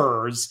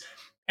horrors.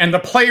 And the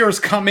players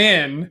come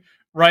in,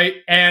 right,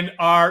 and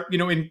are,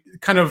 in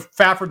kind of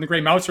Fafhrd and the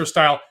Grey Mouser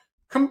style,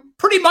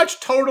 pretty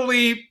much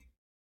totally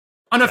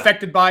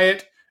unaffected by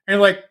it. And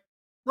you're like,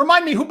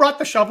 remind me, who brought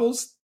the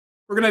shovels?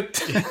 We're going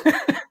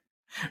to...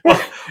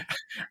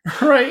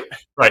 Right.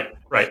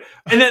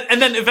 And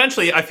then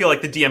eventually I feel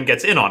like the DM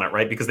gets in on it,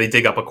 right? Because they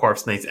dig up a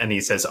corpse and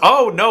he says,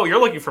 oh, no, you're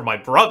looking for my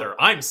brother.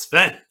 I'm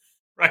Sven.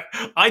 Right?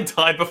 I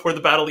died before the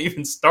battle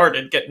even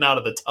started getting out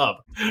of the tub.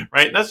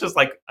 Right? And that's just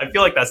like, I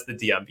feel like that's the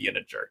DM being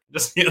a jerk.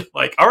 Just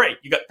like, all right,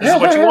 this is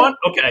what you want?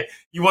 Okay.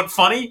 You want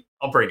funny?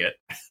 I'll bring it.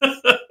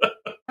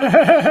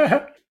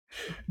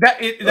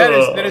 That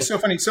is so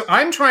funny. So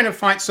I'm trying to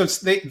find. So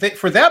they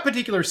for that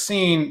particular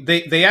scene,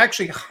 they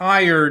actually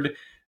hired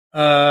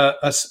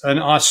an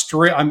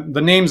Australian.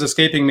 The name's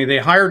escaping me. They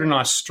hired an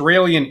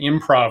Australian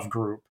improv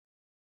group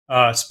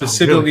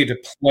specifically to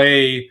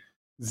play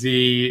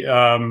the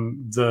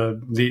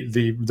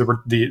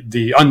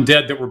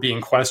undead that were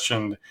being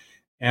questioned.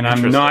 And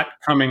I'm not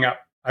coming up.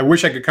 I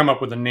wish I could come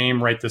up with a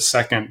name right this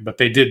second, but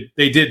they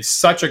did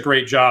such a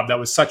great job. That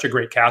was such a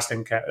great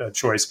casting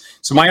choice.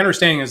 So my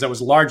understanding is that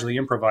was largely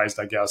improvised,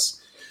 I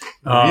guess.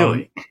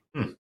 Really?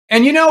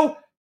 And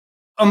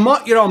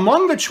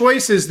among the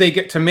choices they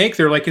get to make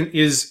there,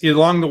 is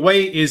along the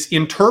way is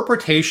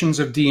interpretations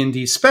of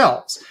D&D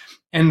spells.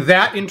 And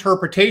that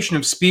interpretation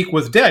of Speak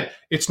with Dead,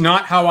 it's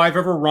not how I've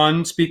ever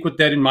run Speak with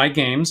Dead in my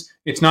games.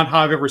 It's not how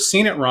I've ever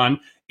seen it run.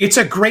 It's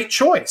a great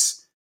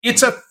choice.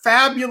 It's a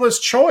fabulous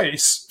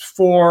choice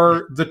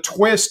for the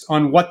twist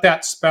on what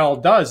that spell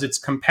does. It's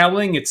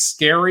compelling. It's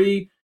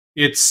scary.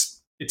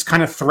 It's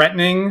kind of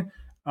threatening.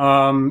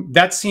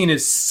 That scene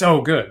is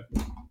so good.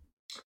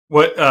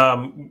 What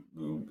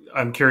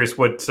I'm curious.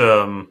 What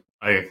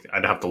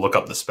I'd have to look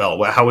up the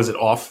spell. How is it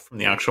off from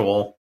the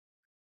actual?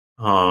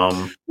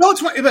 No,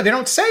 but they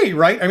don't say,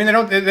 right? I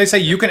mean, they say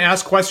you can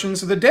ask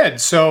questions of the dead.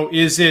 So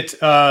is it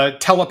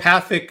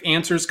telepathic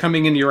answers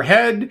coming into your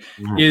head?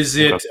 Is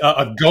it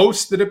a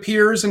ghost that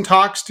appears and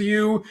talks to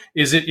you?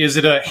 Is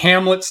it a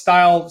Hamlet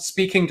style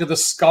speaking to the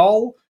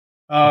skull?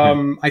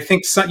 I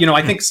think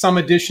some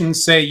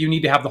editions say you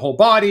need to have the whole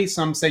body.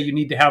 Some say you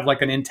need to have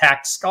like an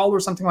intact skull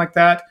or something like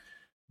that.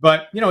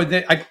 But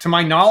to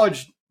my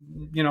knowledge,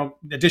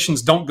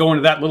 editions don't go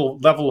into that little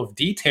level of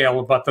detail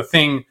about the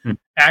thing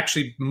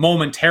actually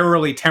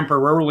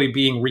temporarily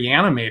being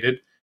reanimated.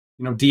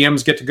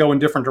 DMs get to go in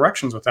different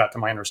directions with that, to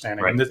my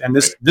understanding. Right. And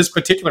this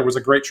particular was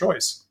a great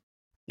choice.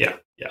 Yeah,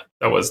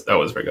 that was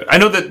very good. I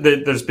know that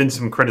there's been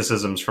some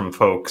criticisms from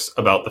folks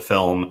about the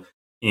film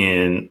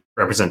in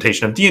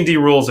representation of D&D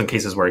rules in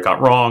cases where it got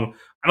wrong.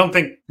 I don't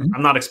think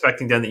I'm not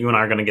expecting, Dan, that you and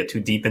I are going to get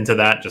too deep into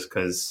that, just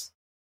because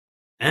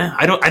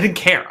I didn't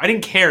care. I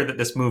didn't care that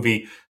this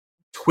movie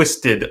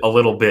twisted a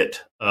little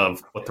bit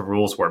of what the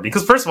rules were,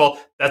 because first of all,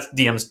 that's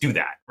DMs do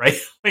that, right?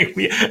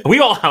 we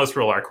all house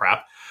rule our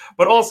crap,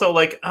 but also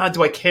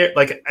do I care?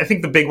 I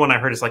think the big one I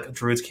heard is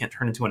druids can't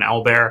turn into an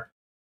owlbear.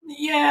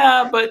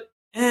 Yeah, but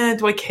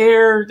do I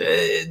care?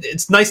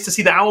 It's nice to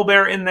see the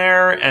owlbear in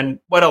there. And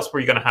what else were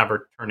you going to have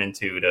her turn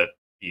into to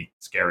be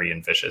scary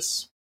and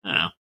vicious?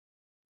 I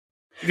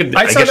don't know.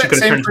 I guess you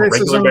could have turned into a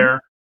regular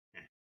bear.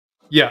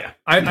 Yeah.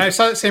 I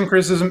saw that same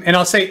criticism, and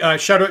I'll say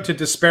shout out to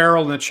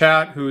Disparel in the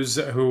chat, who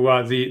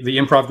the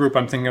improv group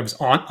I'm thinking of is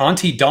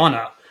Auntie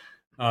Donna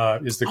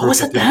is the group. Oh, is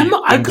it them?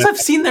 Because I've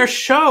seen their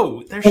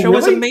show. Their show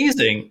is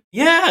amazing.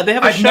 Yeah, they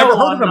have a show. I've never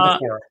heard of them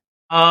before.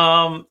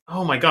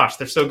 Oh my goch,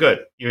 they're so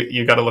good.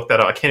 You got to look that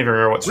up. I can't even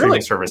remember what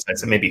streaming service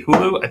it's. Maybe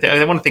Hulu.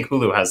 I want to think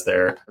Hulu has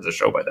a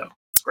show by them.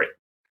 It's great.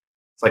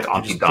 It's like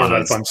Auntie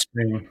Donna's on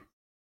screen.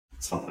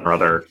 Something or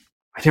other.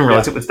 I didn't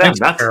realize it was them.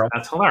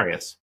 That's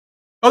hilarious.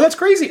 Oh, that's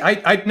crazy!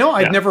 I'd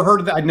never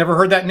heard of that. I'd never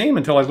heard that name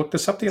until I looked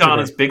this up the other day.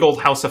 Donna's Big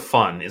Old House of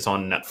Fun is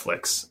on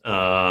Netflix.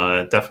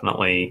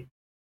 Definitely,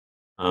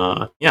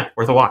 worth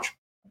a watch.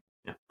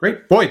 Yeah.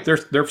 Great, boy,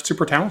 they're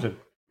super talented.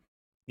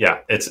 Yeah,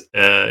 it's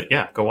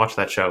go watch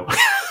that show.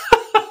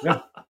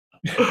 Yeah,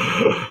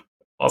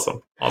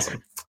 awesome,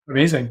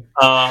 amazing.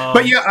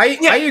 But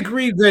I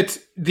agree that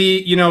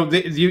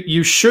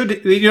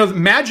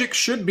magic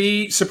should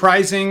be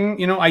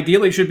surprising.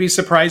 Ideally, should be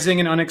surprising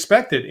and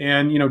unexpected,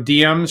 and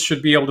DMs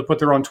should be able to put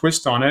their own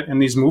twist on it,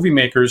 and these movie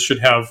makers should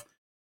have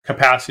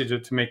capacity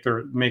to make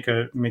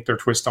their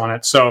twist on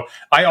it. So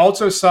I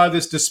also saw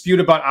this dispute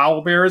about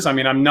owlbears. I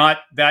mean, I'm not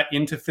that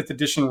into 5th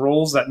edition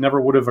rules. That never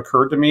would have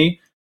occurred to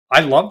me. I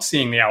loved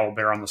seeing the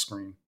owlbear on the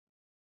screen.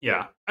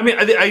 Yeah, I mean,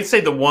 I'd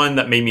say the one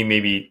that made me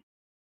maybe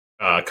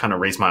kind of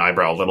raise my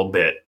eyebrow a little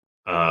bit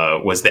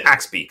was the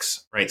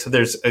Axebeaks, right? So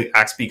there's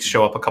Axebeaks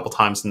show up a couple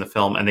times in the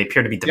film, and they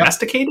appear to be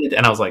domesticated. Yep.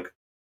 And I was like,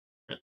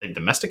 they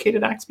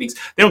domesticated Axebeaks?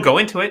 They don't go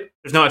into it.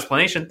 There's no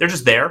explanation. They're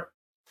just there.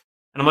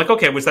 And I'm like,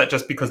 okay, was that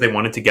just because they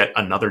wanted to get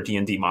another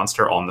D&D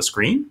monster on the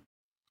screen?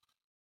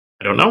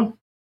 I don't know.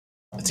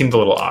 It seemed a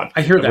little odd.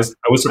 I hear that.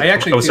 I was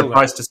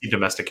surprised to see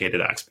domesticated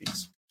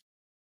Axebeaks.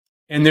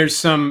 And there's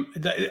some,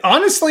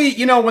 honestly,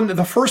 when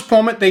the first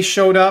moment they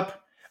showed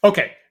up,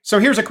 okay, so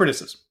here's a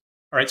criticism.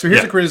 All right, so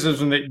here's a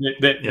criticism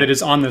that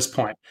is on this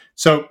point.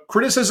 So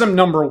criticism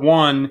number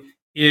one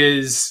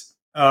is,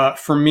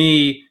 for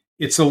me,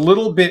 it's a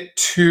little bit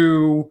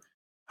too,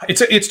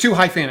 it's too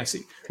high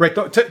fantasy, right?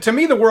 To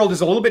me, the world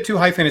is a little bit too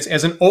high fantasy.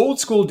 As an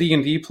old school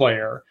D&D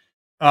player,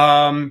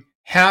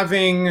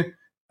 having,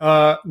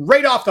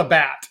 right off the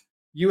bat,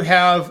 you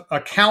have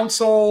a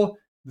council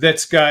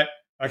that's got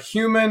a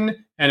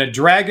human and a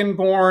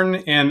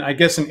dragonborn, and I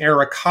guess an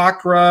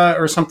Aarakocra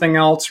or something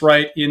else,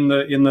 right? In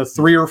the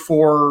 3 or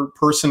 4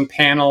 person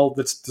panel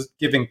that's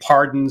giving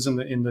pardons in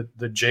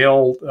the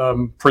jail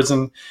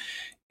prison,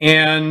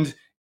 and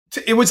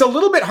it was a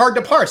little bit hard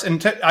to parse.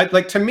 And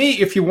to me,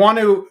 if you want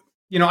to,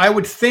 I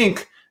would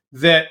think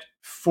that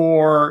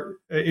for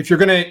if you're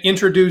going to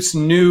introduce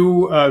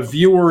new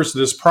viewers to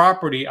this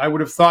property, I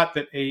would have thought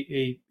that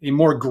a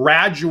more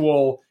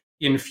gradual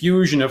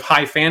infusion of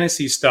high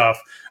fantasy stuff,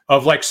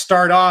 of like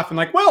start off and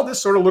like, well,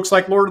 this sort of looks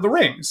like Lord of the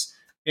Rings,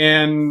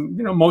 and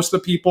most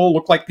of the people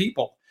look like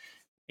people.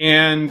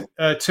 And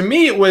to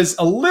me, it was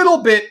a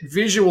little bit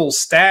visual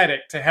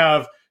static to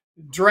have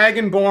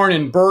Dragonborn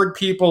and bird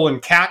people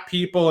and cat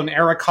people and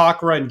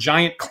Aarakocra and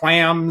giant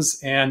clams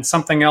and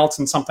something else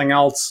and something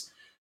else.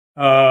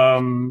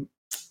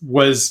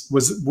 Was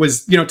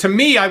to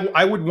me,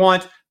 I would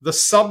want the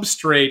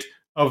substrate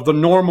of the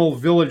normal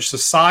village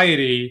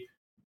society.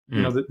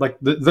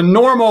 The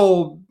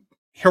normal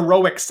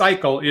heroic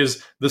cycle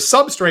is the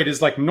substrate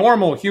is like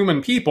normal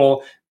human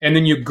people, and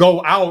then you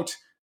go out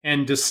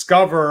and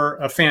discover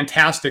a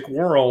fantastic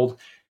world.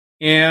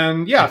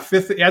 And yeah,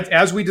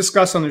 as we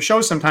discuss on the show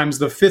sometimes,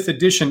 the 5th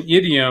edition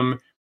idiom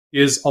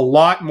is a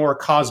lot more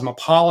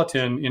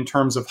cosmopolitan in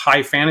terms of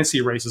high fantasy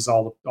races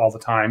all the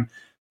time.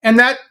 And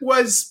that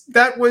was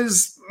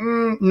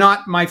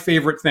not my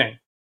favorite thing.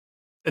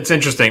 It's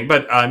interesting,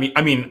 but I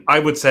mean, I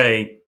would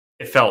say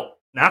it felt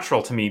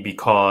natural to me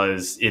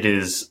because it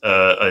is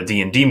a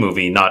D&D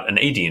movie, not an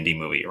AD&D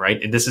movie,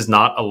 right? This is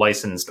not a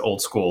licensed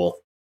old school,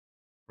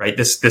 right?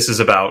 This is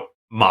about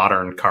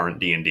modern, current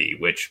D&D,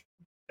 which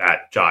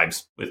that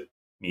jives with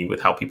me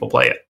with how people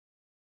play it.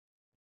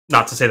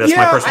 Not to say that's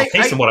my personal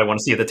taste and what I want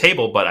to see at the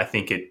table, but I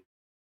think it,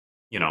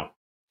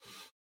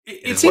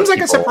 it seems like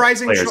a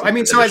surprising show. I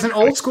mean, so as an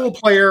old school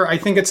player, I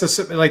think it's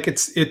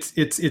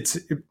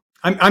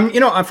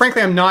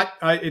I'm not.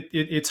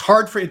 It's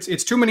hard for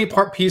it's too many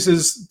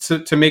pieces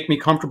to make me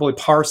comfortably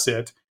parse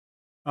it.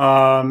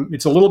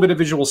 It's a little bit of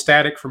visual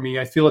static for me.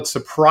 I feel it's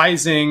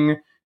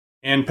surprising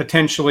and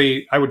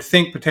potentially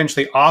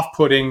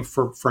off-putting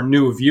for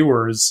new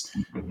viewers.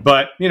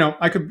 But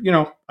I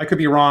could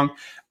be wrong.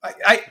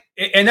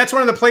 And that's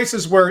one of the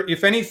places where,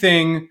 if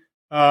anything,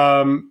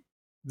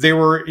 they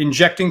were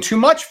injecting too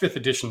much 5th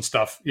edition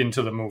stuff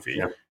into the movie.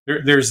 Yeah.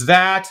 There's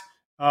that.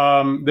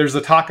 There's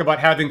the talk about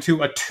having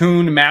to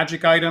attune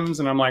magic items,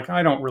 and I'm like,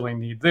 I don't really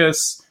need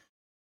this.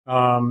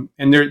 And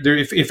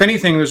if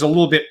anything, there's a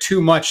little bit too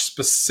much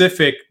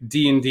specific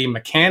D&D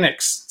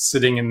mechanics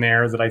sitting in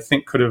there that I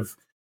think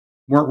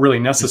weren't really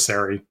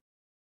necessary.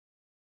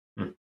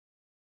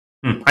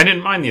 I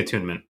didn't mind the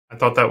attunement. I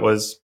thought that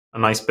was a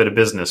nice bit of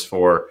business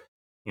for,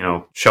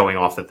 showing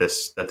off that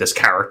this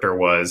character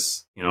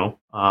was,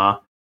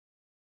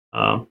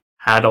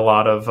 had a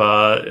lot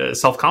of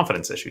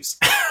self-confidence issues.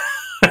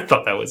 I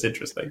thought that was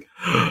interesting.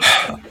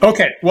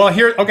 Okay.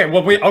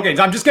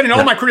 I'm just getting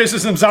all my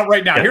criticisms out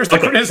right now. Here's the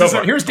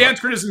criticism. Here's Dan's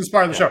criticism as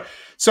part of the show.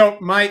 So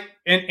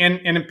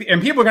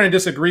and people are going to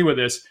disagree with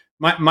this.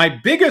 My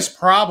biggest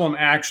problem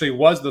actually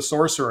was the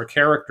sorcerer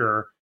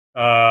character,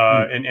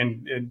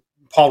 and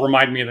Paul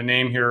reminded me of the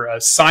name here.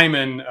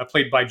 Simon,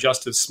 played by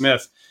Justice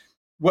Smith.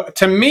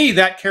 To me,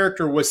 that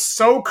character was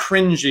so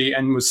cringy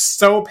and was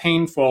so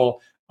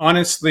painful.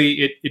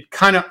 Honestly, it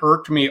kind of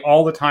irked me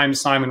all the time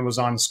Simon was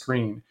on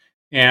screen.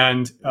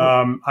 And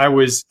I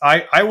was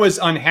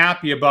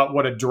unhappy about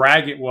what a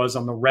drag it was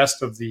on the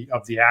rest of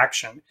the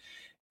action.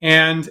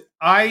 And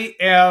I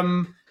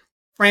am,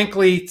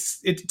 frankly,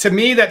 to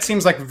me, that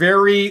seems like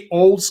very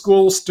old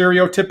school,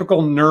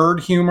 stereotypical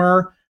nerd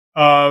humor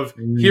of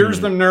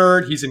here's the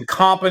nerd, he's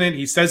incompetent,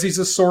 he says he's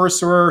a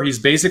sorcerer, he's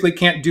basically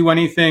can't do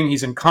anything,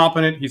 he's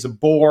incompetent, he's a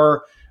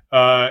bore,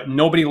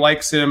 nobody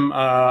likes him.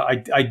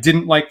 I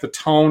didn't like the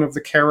tone of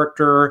the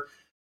character.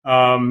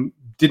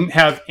 Didn't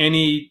have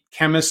any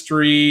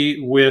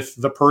chemistry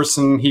with the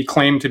person he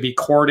claimed to be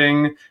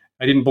courting.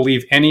 I didn't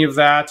believe any of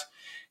that.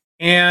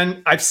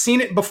 And I've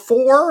seen it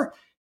before.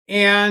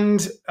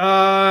 And,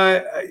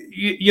 we're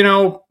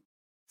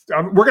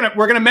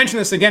gonna mention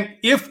this again.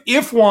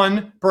 If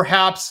one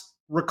perhaps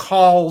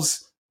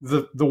recalls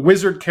the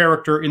wizard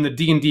character in the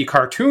D&D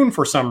cartoon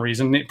for some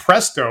reason,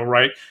 Presto,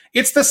 right?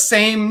 It's the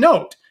same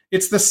note.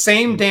 It's the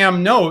same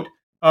damn note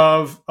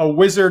of a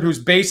wizard who's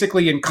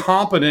basically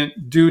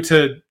incompetent due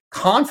to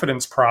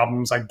confidence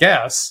problems, I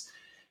guess.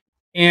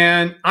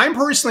 And I'm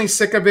personally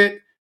sick of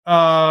it.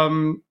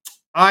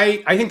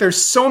 I think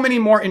there's so many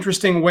more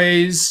interesting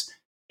ways,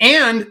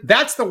 and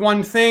that's the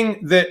one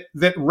thing that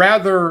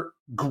rather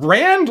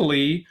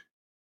grandly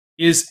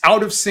is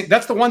out of sync.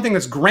 That's the one thing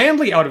that's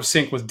grandly out of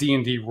sync with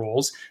D&D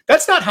rules.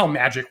 That's not how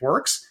magic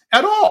works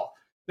at all.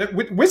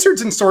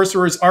 Wizards and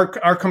sorcerers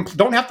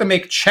don't have to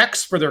make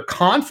checks for their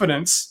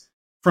confidence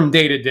from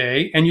day to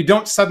day, and you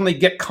don't suddenly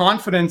get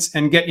confidence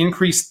and get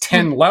increased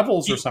 10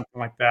 levels or something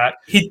like that.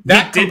 He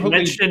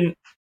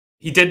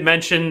did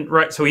mention,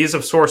 right, so he is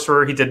a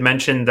sorcerer. He did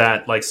mention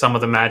that like some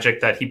of the magic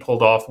that he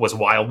pulled off was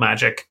wild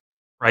magic,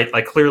 right?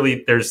 Like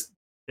clearly there's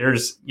I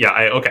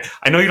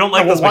know you don't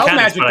like those wild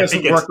mechanics,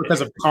 magic doesn't work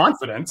because of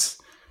confidence.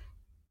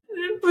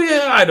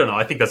 Yeah, I don't know.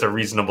 I think that's a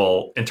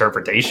reasonable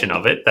interpretation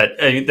of it.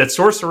 That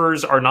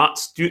sorcerers are not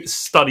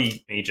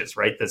study mages,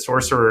 right? That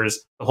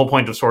sorcerers, the whole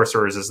point of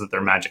sorcerers is that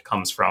their magic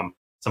comes from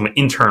some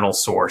internal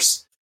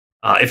source.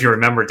 If you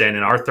remember, Dan,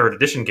 in our 3rd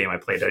edition game, I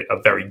played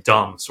a very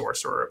dumb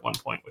sorcerer at one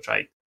point, which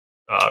I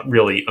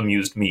really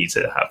amused me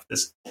to have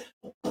this,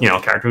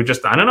 character who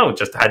just, I don't know,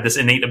 just had this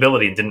innate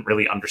ability and didn't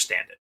really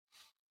understand it.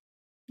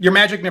 Your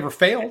magic never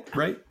failed,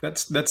 right?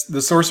 That's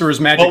the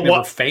sorcerer's magic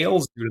never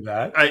fails due to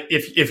that.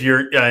 If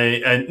you're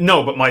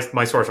no, but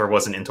my sorcerer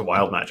wasn't into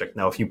wild magic.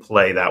 Now, if you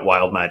play that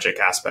wild magic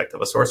aspect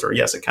of a sorcerer,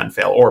 yes, it can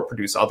fail or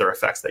produce other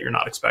effects that you're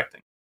not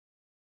expecting.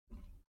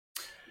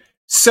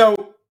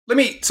 So let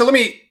me make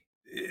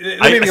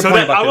a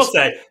point about I will this.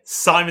 say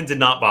Simon did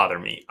not bother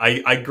me.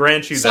 I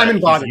grant you that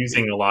he's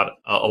using a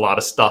lot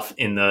of stuff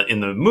in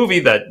the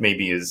movie that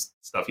maybe is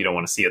stuff you don't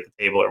want to see at the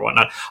table or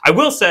whatnot. I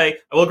will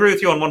agree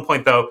with you on one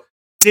point though.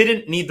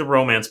 Didn't need the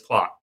romance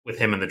plot with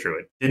him and the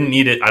druid. Didn't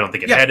need it. I don't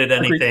think it added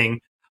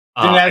anything.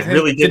 I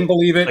really didn't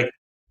believe it.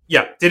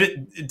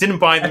 Didn't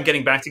buy them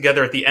getting back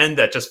together at the end.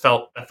 That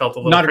felt a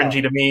little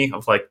cringy to me. I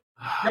was like,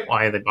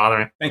 why are they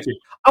bothering? Thank you.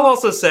 I'll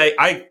also say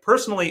I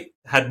personally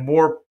had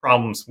more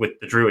problems with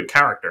the druid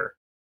character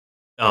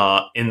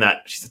in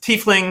that she's a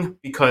tiefling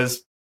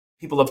because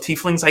people love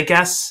tieflings, I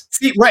guess.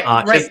 See,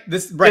 right.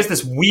 There's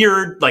this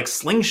weird like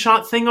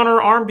slingshot thing on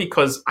her arm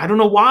because I don't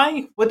know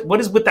why. What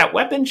is with that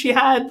weapon she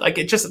had? Like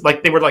it just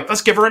like they were like,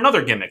 let's give her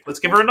another gimmick.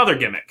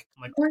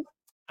 I'm like,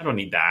 I don't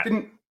need that.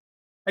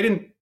 I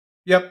didn't.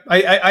 Yep.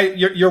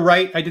 You're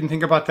right. I didn't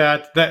think about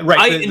that.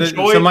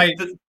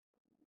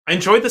 I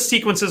enjoyed the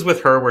sequences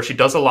with her where she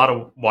does a lot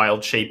of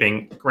wild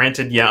shaping.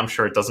 Granted, I'm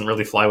sure it doesn't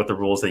really fly with the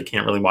rules that you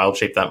can't really wild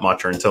shape that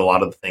much or into a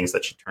lot of the things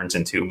that she turns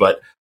into,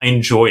 but I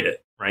enjoyed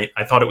it, right?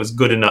 I thought it was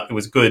good enough. It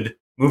was good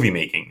movie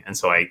making. And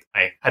so I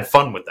had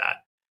fun with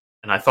that.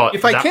 And I thought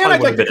if I can,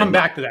 I'd like to come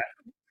back to that.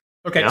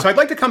 Okay. Yeah. So I'd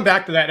like to come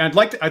back to that. And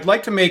I'd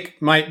like to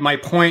make my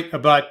point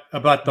about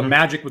the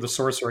magic with the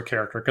sorcerer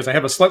character, because I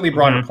have a slightly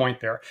broader point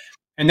there.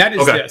 And that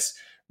is this.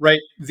 Right,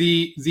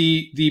 the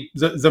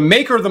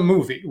maker of the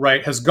movie,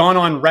 right, has gone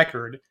on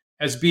record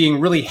as being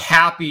really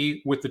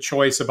happy with the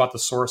choice about the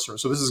sorcerer.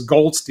 So this is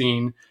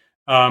Goldstein,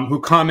 who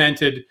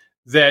commented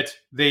that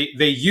they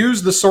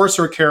use the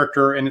sorcerer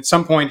character, and at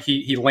some point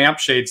he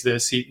lampshades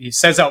this. He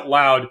says out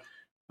loud,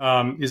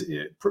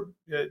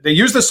 they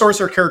use the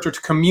sorcerer character to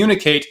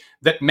communicate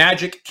that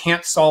magic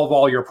can't solve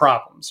all your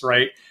problems,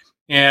 right?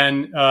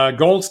 And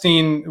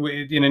Goldstein,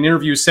 in an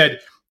interview,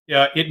 said,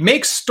 it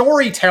makes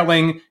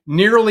storytelling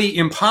nearly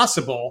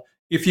impossible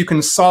if you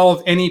can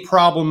solve any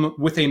problem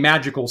with a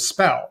magical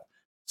spell.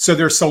 So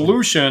their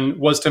solution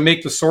was to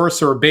make the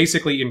sorcerer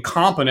basically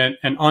incompetent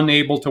and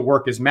unable to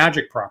work his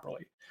magic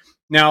properly.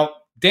 Now,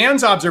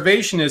 Dan's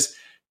observation is,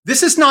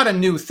 this is not a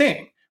new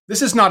thing.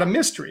 This is not a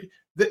mystery.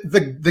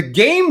 The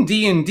game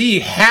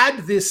D&D had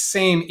this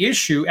same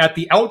issue at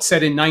the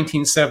outset in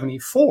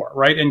 1974,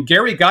 right? And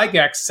Gary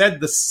Gygax said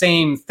the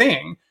same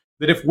thing,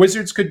 that if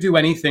wizards could do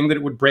anything, that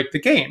it would break the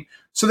game.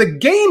 So the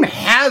game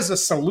has a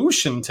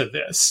solution to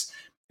this.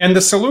 And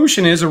the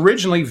solution is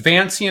originally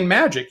Vancian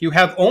magic. You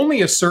have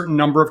only a certain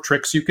number of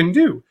tricks you can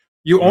do.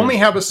 You only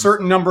have a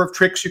certain number of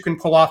tricks you can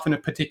pull off in a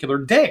particular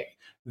day.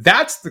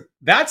 That's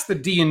the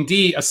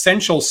D&D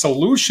essential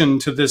solution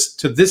to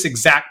this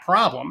exact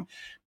problem.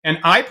 And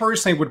I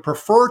personally would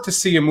prefer to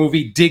see a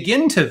movie dig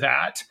into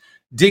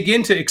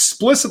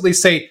explicitly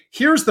say,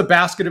 here's the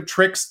basket of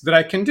tricks that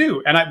I can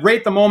do. And right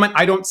at the moment,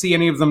 I don't see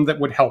any of them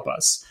that would help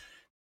us.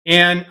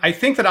 And I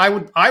think that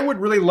I would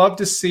really love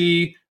to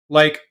see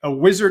like a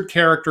wizard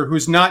character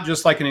who's not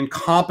just like an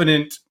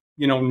incompetent,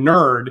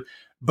 nerd,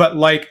 but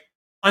like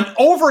an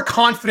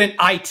overconfident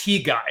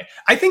IT guy.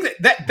 I think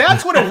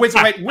that's what a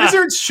wizard, right?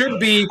 Wizards should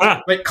be,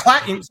 like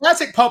in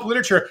classic pulp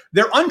literature,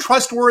 they're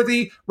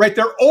untrustworthy, right?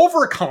 They're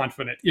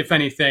overconfident, if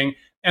anything.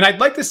 And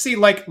I'd like to see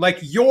like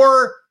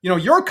your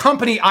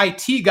company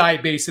IT guy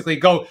basically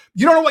go,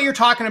 you don't know what you're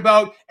talking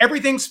about.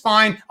 Everything's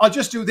fine. I'll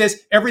just do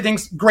this.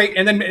 Everything's great.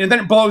 And then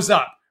it blows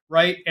up,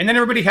 right? And then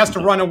everybody has to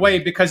run away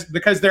because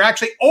they're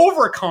actually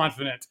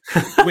overconfident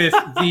with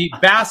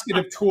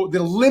the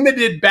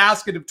limited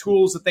basket of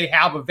tools that they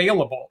have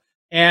available.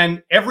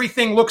 And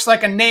everything looks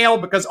like a nail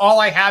because all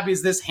I have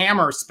is this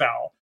hammer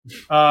spell.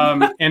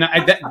 And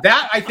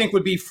that I think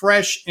would be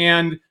fresh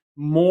and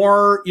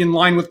more in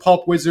line with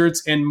pulp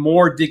wizards and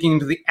more digging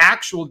into the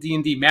actual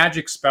D&D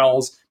magic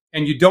spells.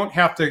 And you don't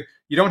have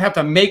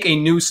to make a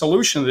new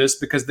solution to this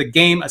because the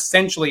game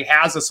essentially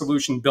has a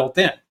solution built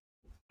in.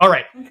 All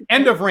right.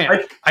 End of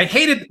rant.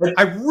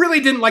 I really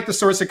didn't like the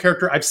sorcerer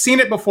character. I've seen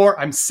it before.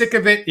 I'm sick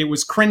of it. It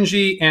was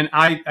cringy. And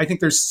I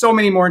think there's so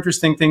many more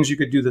interesting things you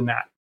could do than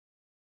that.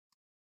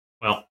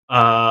 Well,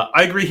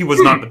 I agree he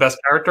was not the best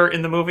character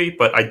in the movie,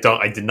 but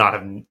I did not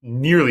have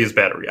nearly as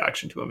bad a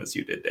reaction to him as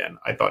you did, Dan.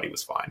 I thought he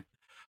was fine.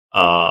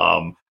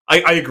 I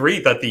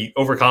agree that the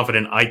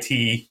overconfident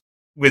IT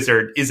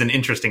wizard is an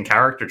interesting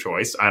character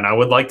choice, and I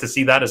would like to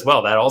see that as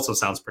well. That also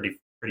sounds pretty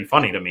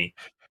funny to me.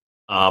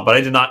 But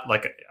I did not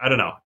I don't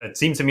know. It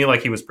seemed to me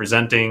like he was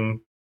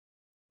presenting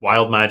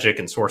wild magic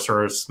and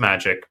sorcerer's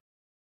magic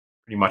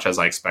pretty much as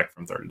I expect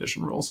from 3rd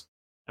edition rules,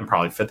 and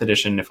probably 5th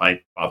edition if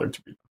I bothered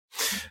to read them.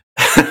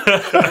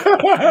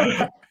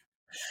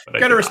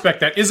 Gotta respect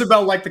that.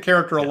 Isabel liked the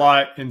character a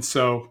lot, and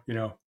so we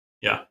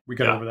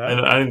got over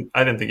that.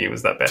 I didn't think he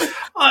was that bad.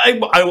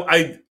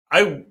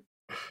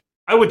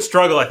 I would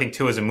struggle, I think,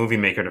 too, as a movie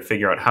maker to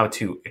figure out how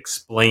to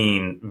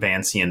explain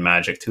Vancian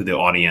magic to the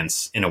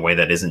audience in a way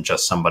that isn't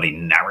just somebody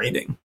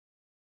narrating.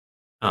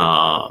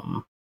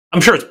 I'm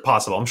sure it's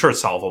possible. I'm sure it's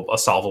a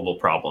solvable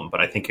problem,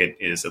 but I think it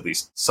is at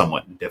least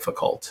somewhat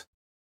difficult.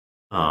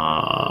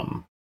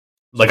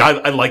 Like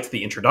I liked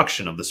the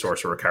introduction of the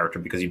sorcerer character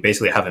because you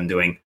basically have him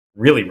doing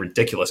really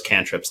ridiculous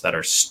cantrips that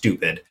are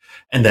stupid,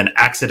 and then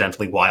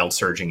accidentally wild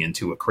surging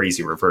into a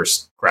crazy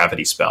reverse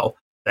gravity spell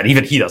that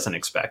even he doesn't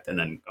expect, and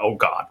then oh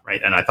god,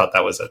 right? And I thought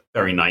that was a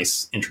very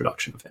nice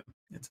introduction of him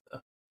into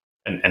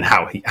and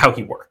how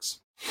he works.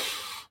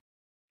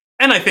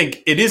 And I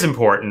think it is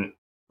important.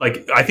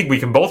 Like I think we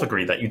can both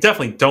agree that you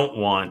definitely don't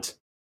want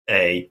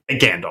a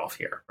Gandalf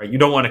here, right? You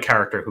don't want a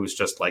character who's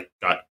just like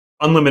got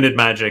unlimited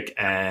magic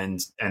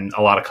and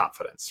a lot of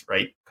confidence,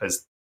 right?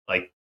 Because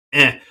like,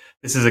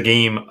 this is a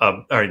game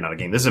of, or not a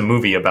game. This is a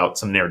movie about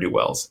some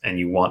ne'er-do-wells, and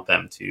you want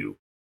them to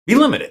be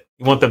limited.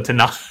 You want them to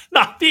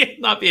not be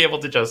able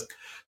to just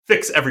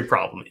fix every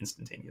problem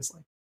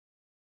instantaneously.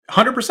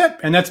 100%,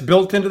 and that's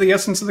built into the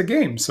essence of the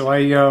game. So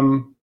I,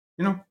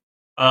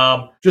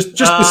 just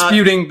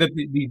disputing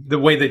the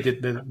way they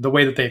did the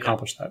way that they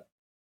accomplished that.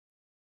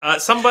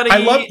 Somebody, I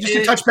love just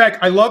to touch back.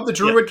 I love the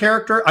druid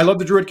character. I love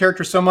the druid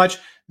character so much.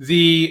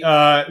 The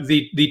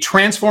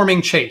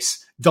transforming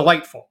chase,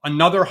 delightful.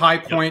 Another high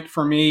point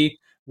for me.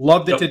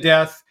 Loved it to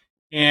death.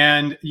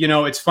 And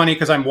it's funny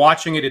because I'm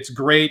watching it. It's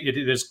great. It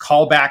is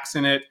callbacks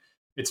in it.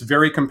 It's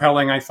very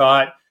compelling, I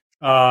thought.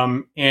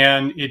 And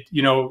it,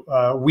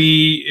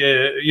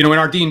 we, in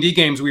our D&D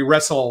games, we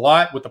wrestle a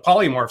lot with the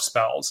polymorph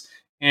spells.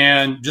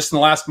 And just in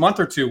the last month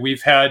or two,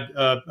 we've had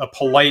a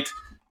polite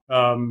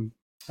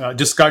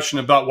discussion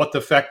about what the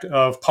effect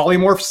of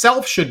polymorph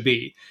self should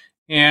be.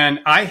 And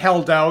I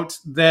held out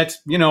that,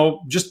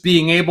 just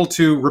being able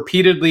to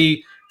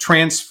repeatedly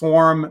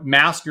transform,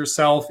 mask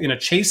yourself in a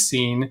chase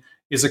scene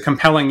is a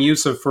compelling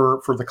use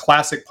for the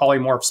classic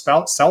polymorph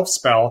self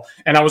spell.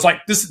 And I was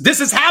like, this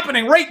is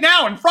happening right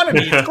now in front of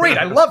me. It's great.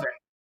 I love it.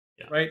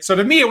 Yeah. Right. So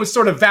to me, it was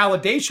sort of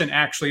validation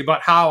actually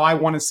about how I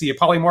want to see a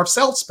polymorph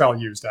self spell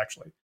used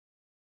actually.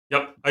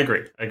 Yep, I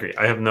agree.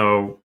 I have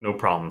no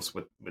problems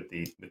with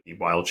the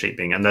wild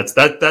shaping, and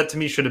that to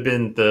me should have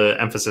been the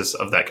emphasis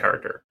of that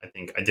character. I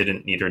think I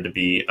didn't need her to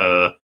be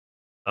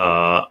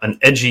an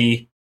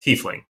edgy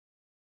tiefling.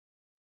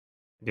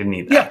 I didn't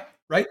need that. Yeah,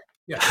 right.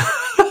 Yeah,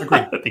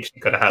 agreed. I think she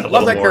could have had a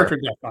love little that more. Character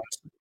death,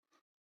 honestly.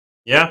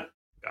 Yeah.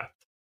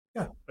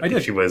 I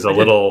think she was a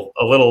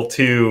little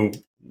too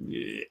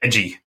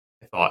edgy.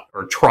 I thought,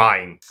 or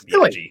trying to be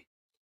edgy.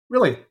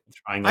 Really,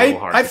 trying a little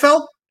hard. I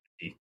felt.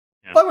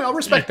 Yeah. Well, I'll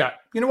respect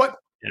that. You know what?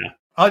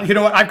 Yeah. You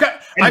know what? I've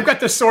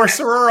got the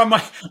sorcerer on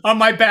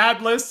my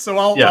bad list, so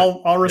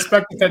I'll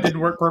respect that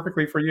didn't work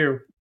perfectly for you.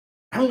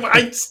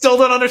 I still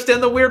don't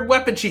understand the weird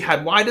weapon she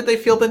had. Why did they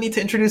feel the need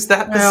to introduce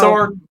that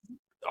bizarre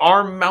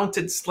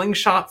arm-mounted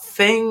slingshot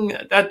thing?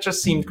 That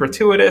just seemed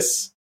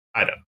gratuitous.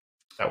 I don't.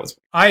 That was.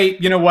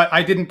 You know what?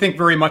 I didn't think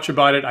very much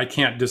about it. I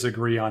can't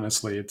disagree.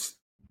 Honestly, it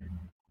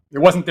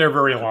wasn't there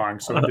very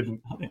long, so it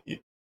didn't.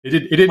 It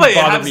didn't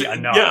bother me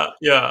enough.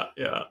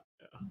 Yeah.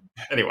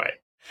 Anyway,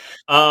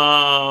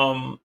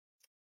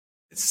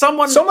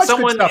 someone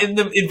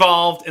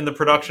involved in the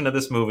production of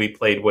this movie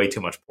played way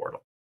too much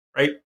Portal,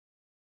 right?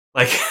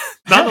 Like,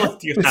 not only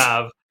do you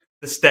have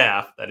the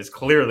staff that is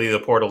clearly the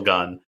Portal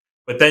gun,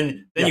 but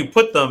then you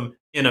put them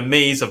in a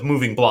maze of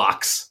moving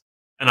blocks,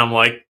 and I'm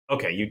like,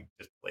 okay, you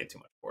just played too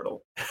much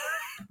Portal.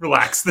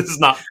 Relax, this is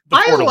not the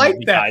Portal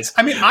movie, that. Guys.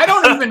 I mean, I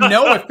don't even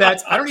know if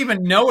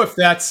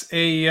that's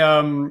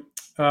a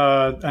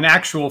an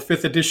actual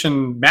 5th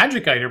edition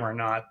magic item or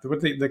not. What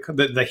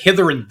the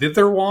hither and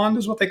thither wand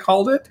is what they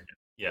called it.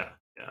 Yeah.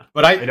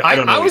 But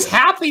I was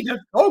happy to.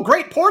 Oh,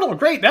 great Portal,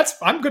 great.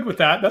 I'm good with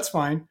that. That's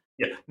fine.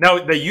 Yeah.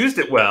 Now they used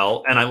it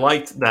well, and I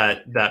liked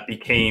that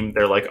became.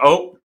 They're like,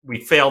 oh,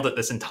 we failed at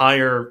this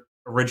entire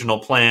original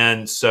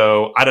plan,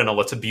 so I don't know.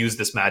 Let's abuse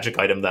this magic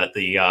item that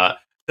the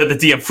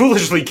DM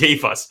foolishly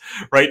gave us,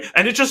 right?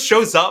 And it just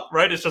shows up,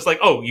 right? It's just like,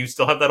 oh, you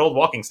still have that old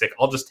walking stick.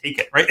 I'll just take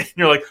it, right? And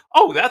you're like,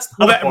 oh, that's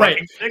not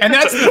right. Stick. And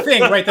that's the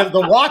thing, right?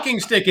 The walking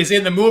stick is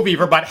in the movie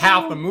for about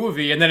half the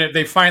movie, and then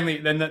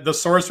the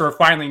sorcerer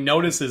finally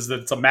notices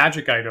that it's a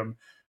magic item,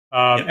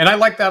 and I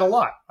like that a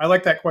lot. I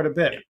like that quite a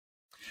bit. Yeah.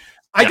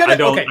 I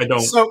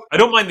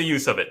don't mind the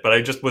use of it, but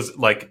I just was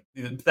like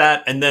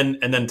that, and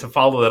then to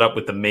follow that up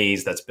with the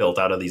maze that's built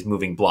out of these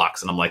moving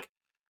blocks, and I'm like,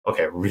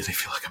 okay, I really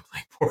feel like I'm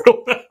playing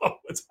Portal now.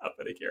 What's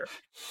happening here?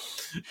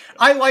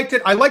 I liked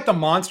it. I liked the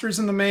monsters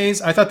in the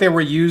maze. I thought they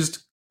were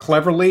used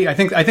cleverly. I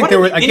think what they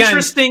were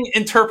interesting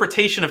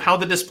interpretation of how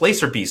the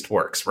displacer beast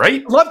works.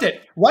 Right? Loved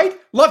it. Right?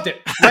 Loved it.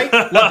 Right?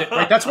 Loved it.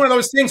 Right? That's one of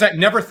those things I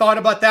never thought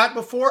about that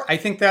before. I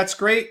think that's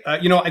great.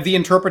 The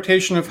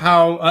interpretation of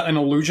how an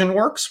illusion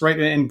works, right,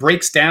 and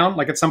breaks down.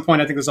 Like at some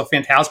point, I think there's a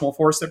phantasmal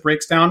force that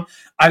breaks down.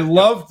 I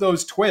love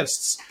those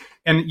twists.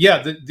 And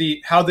yeah,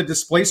 how the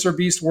displacer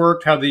beast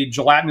worked, how the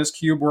gelatinous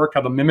cube worked,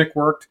 how the mimic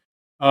worked.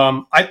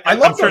 I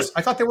love those.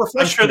 I thought they were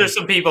fun. I'm sure there's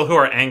some people who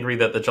are angry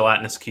that the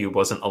gelatinous cube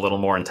wasn't a little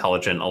more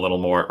intelligent, a little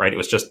more, right? It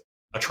was just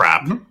a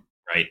trap,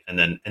 right? And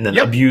then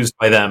Yep. abused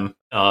by them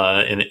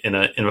in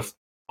a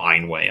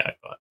fine way. I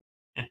thought.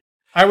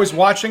 I was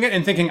watching it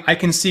and thinking, I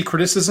can see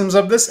criticisms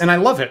of this, and I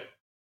love it.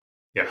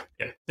 Yeah.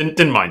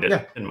 Didn't mind it.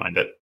 Yeah. Didn't mind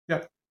it.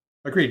 Yeah.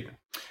 Agreed.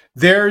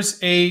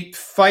 There's a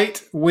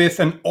fight with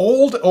an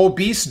old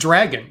obese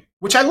dragon,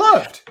 which I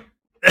loved.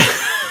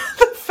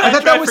 I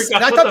thought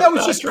that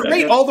was just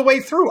great all the way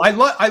through. I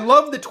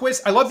love the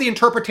twist. I love the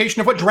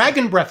interpretation of what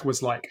dragon breath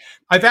was like.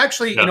 I've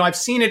actually, I've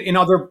seen it in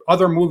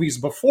other movies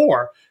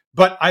before,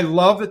 but I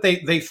love that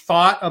they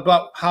thought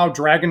about how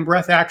dragon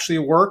breath actually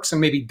works and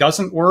maybe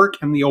doesn't work,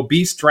 and the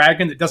obese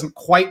dragon that doesn't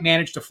quite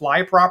manage to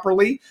fly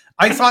properly.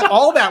 I thought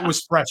all that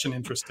was fresh and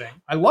interesting.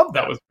 I love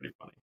that. That was pretty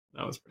funny.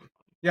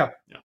 Yeah.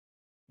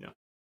 Yeah.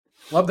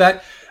 Love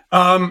that.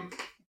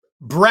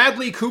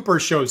 Bradley Cooper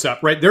shows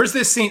up, right? There's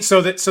this scene.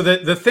 So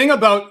the thing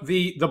about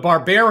the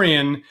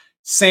barbarian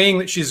saying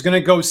that she's going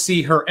to go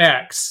see her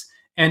ex,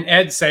 and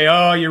Ed say,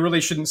 "Oh, you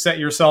really shouldn't set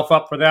yourself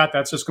up for that.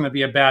 That's just going to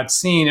be a bad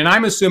scene." And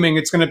I'm assuming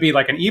it's going to be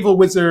like an evil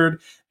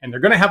wizard, and they're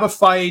going to have a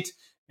fight,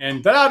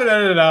 and da da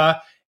da da da.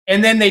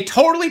 And then they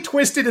totally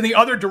twist it in the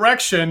other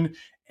direction,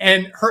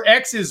 and her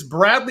ex is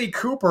Bradley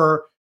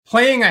Cooper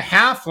playing a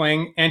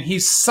halfling, and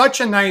he's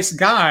such a nice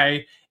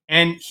guy,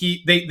 and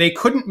they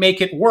couldn't make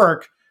it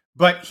work.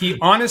 But he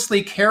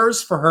honestly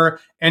cares for her,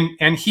 and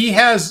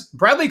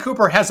Bradley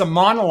Cooper has a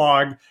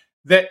monologue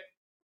that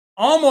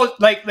almost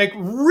like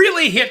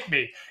really hit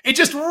me. It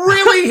just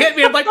really hit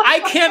me. I'm like, I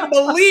can't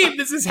believe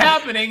this is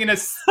happening in a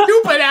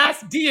stupid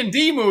ass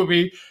D&D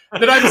movie.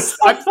 That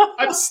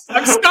I'm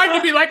starting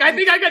to be like, I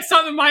think I got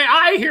something in my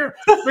eye here,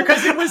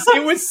 because it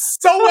was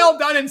so well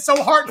done and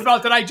so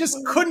heartfelt that I just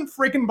couldn't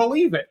freaking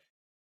believe it.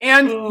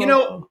 And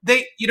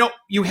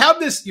you have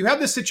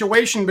this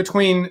situation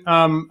between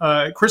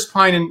Chris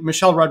Pine and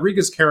Michelle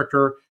Rodriguez's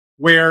character,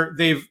 where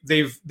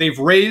they've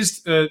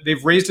raised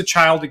a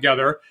child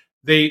together.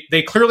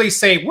 They clearly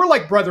say we're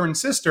like brother and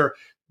sister,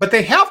 but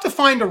they have to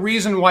find a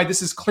reason why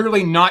this is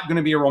clearly not going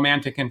to be a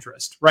romantic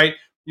interest, right?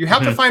 You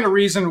have to find a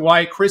reason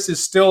why Chris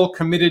is still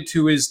committed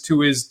to his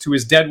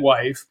dead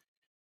wife,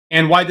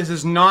 and why this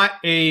is not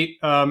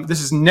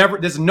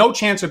there's no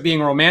chance of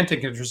being a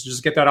romantic interest.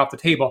 Just get that off the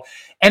table.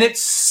 And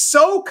it's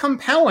so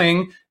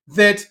compelling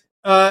that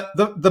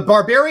the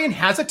barbarian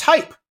has a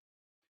type.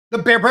 The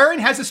barbarian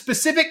has a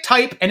specific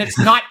type, and it's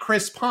not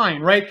Chris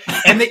Pine, right?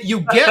 And that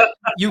you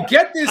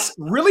get this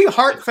really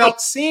heartfelt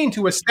scene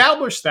to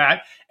establish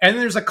that, and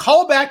there's a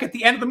callback at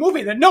the end of the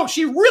movie that no,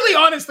 she really,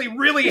 honestly,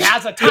 really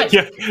has a type,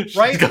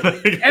 right?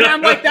 And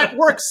I'm like, that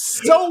works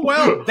so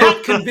well.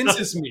 That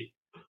convinces me.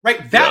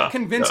 Right, that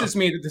convinces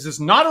me that this is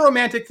not a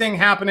romantic thing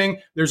happening.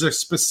 There's a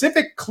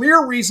specific,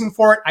 clear reason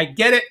for it. I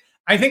get it.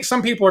 I think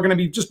some people are going to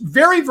be just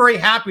very, very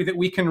happy that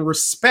we can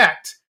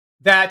respect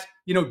that,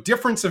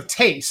 difference of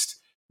taste,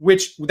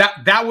 which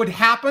that would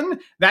happen.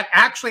 That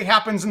actually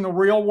happens in the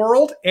real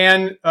world.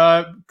 And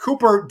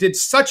Cooper did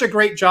such a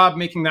great job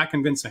making that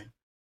convincing.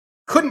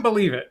 Couldn't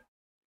believe it.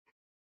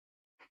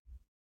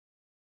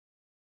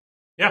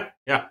 Yeah,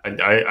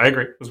 I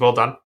agree. It was well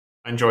done.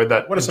 I enjoyed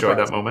that. Enjoyed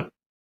that moment.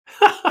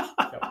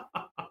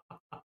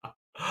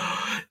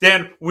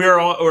 Dan, we're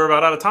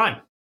about out of time.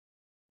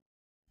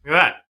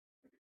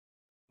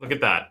 Look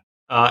at that.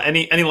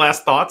 Any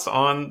last thoughts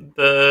on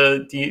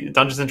the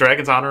Dungeons and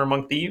Dragons Honor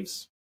Among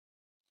Thieves?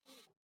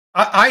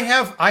 I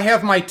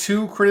have my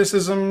 2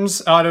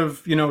 criticisms out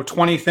of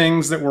 20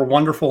 things that were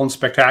wonderful and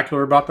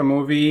spectacular about the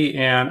movie,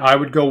 and I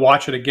would go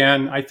watch it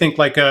again. I think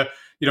like a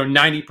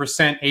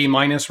 90%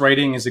 A-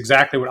 rating is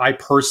exactly what I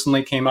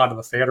personally came out of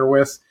the theater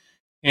with,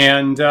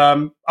 and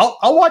I'll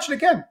watch it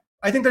again.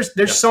 I think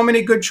there's so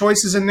many good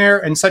choices in there,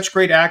 and such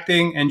great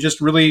acting, and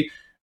just really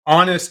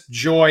honest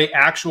joy,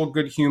 actual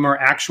good humor,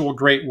 actual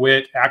great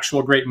wit,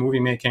 actual great movie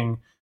making.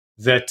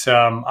 That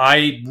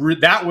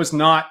that was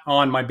not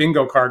on my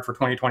bingo card for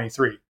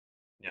 2023.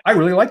 Yeah. I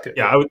really liked it.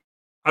 Yeah,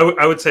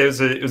 I would say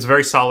it was a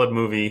very solid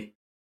movie,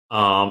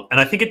 and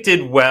I think it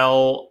did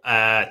well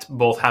at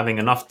both having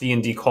enough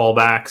D&D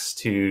callbacks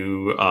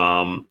to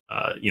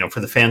for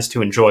the fans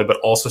to enjoy, but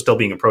also still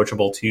being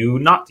approachable to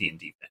not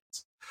D&D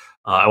fans.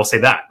 I will say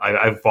that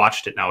I've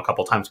watched it now a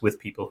couple times with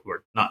people who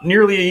are not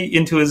nearly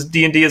into his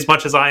D&D as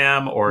much as I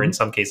am, or in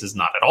some cases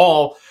not at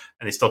all,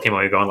 and they still came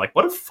away going like,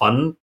 "What a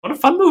fun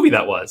movie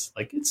that was!"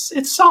 Like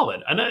it's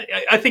solid, and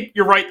I think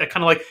you're right that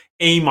kind of like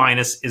A-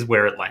 is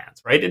where it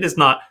lands. Right, it is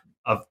not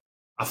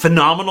a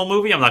phenomenal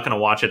movie. I'm not going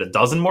to watch it a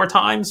dozen more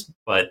times,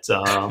 but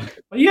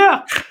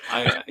yeah,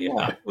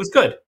 it was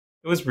good.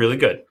 It was really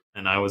good,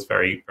 and I was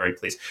very, very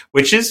pleased.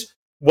 Which is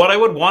what I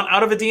would want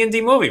out of a D&D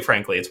movie,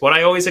 frankly. It's what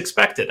I always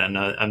expected.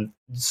 And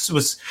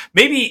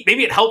maybe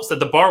it helps that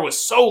the bar was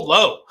so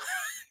low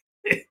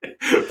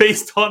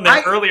based on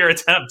their earlier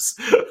attempts.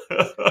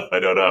 I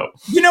don't know.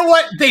 You know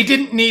what? They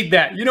didn't need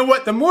that. You know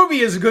what? The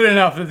movie is good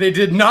enough that they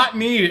did not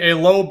need a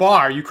low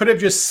bar. You could have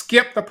just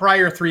skipped the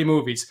prior 3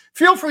 movies.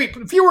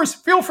 Viewers,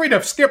 feel free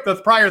to skip the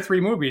prior 3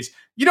 movies.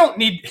 You don't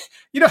need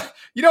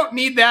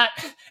that.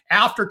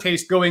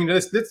 aftertaste going into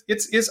this.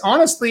 It's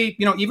honestly,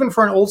 even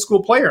for an old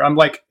school player, I'm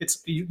like,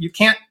 you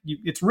can't.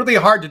 It's really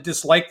hard to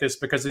dislike this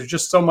because there's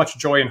just so much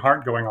joy and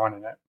heart going on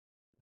in it.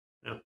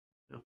 Yeah.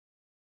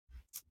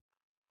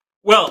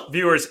 Well,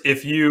 viewers,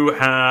 if you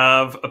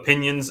have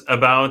opinions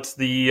about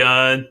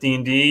the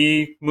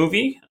D&D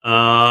movie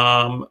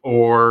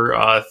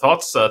or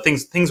thoughts,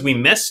 things we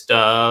missed,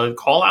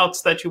 call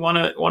outs that you want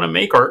to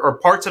make, or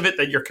parts of it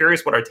that you're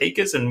curious what our take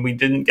is and we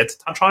didn't get to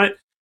touch on it,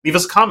 leave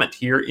us a comment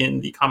here in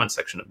the comment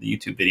section of the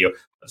YouTube video.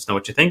 Let us know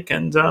what you think,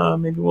 and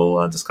maybe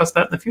we'll discuss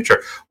that in the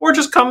future. Or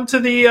just come to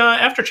the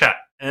after chat,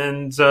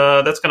 and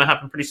that's going to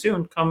happen pretty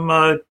soon.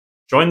 Come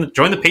join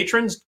the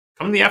patrons,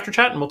 come to the after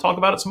chat, and we'll talk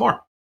about it some more.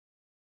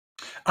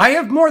 I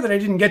have more that I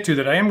didn't get to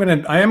that I am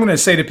gonna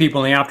say to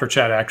people in the after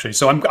chat, actually.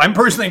 So I'm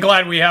personally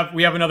glad we have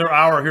another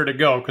hour here to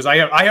go, because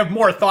I have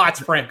more thoughts,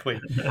 frankly.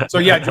 So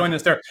yeah, join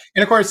us there.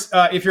 And of course,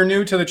 if you're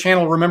new to the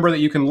channel, remember that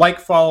you can like,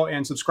 follow,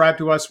 and subscribe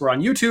to us. We're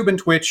on YouTube and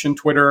Twitch and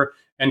Twitter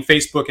and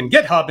Facebook and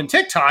GitHub and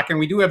TikTok, and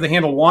we do have the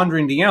handle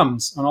Wandering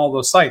DMs on all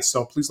those sites.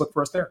 So please look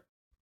for us there.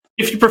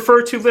 If you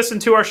prefer to listen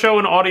to our show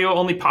in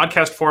audio-only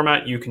podcast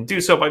format, you can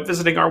do so by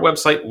visiting our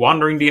website,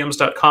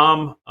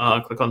 wanderingdms.com.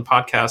 Click on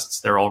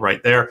podcasts. They're all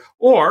right there.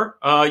 Or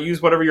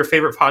use whatever your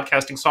favorite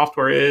podcasting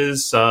software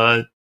is,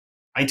 iTunes,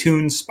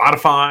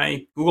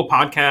 Spotify, Google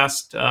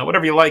Podcast,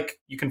 whatever you like.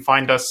 You can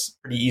find us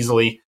pretty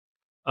easily.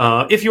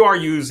 If you are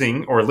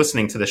using or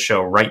listening to the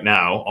show right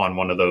now on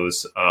one of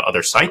those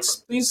other sites,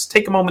 please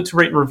take a moment to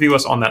rate and review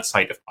us on that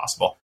site if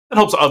possible. That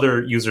helps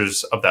other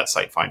users of that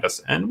site find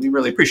us, and we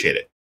really appreciate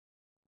it.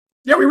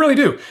 Yeah, we really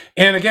do.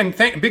 And again,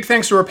 big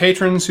thanks to our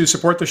patrons who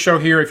support the show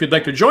here. If you'd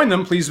like to join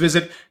them, please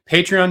visit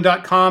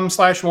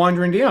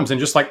patreon.com/wanderingdms.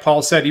 And just like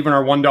Paul said, even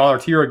our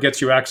 $1 tier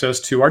gets you access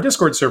to our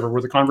Discord server,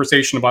 where the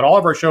conversation about all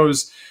of our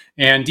shows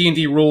and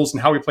D&D rules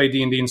and how we play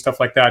D&D and stuff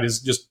like that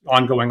is just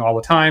ongoing all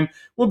the time.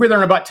 We'll be there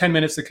in about 10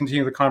 minutes to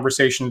continue the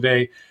conversation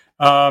today.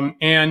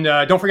 And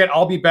don't forget,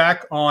 I'll be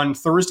back on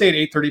Thursday at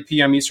 8:30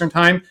 p.m. Eastern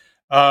Time.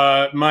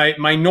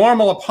 My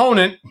normal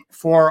opponent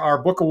for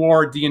our Book of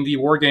War D&D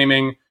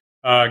Wargaming,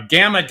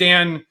 Gamma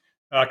Dan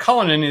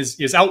Cullinan,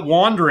 is out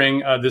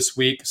wandering this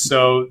week.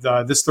 So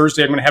this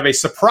Thursday, I'm going to have a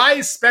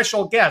surprise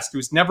special guest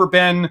who's never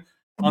been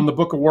on the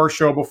Book of War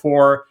show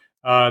before.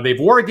 They've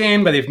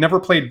wargamed, but they've never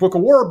played Book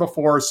of War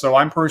before. So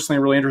I'm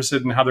personally really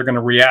interested in how they're going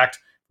to react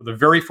for the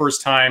very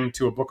first time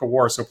to a Book of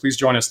War. So please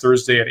join us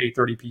Thursday at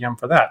 8:30 p.m.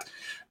 for that.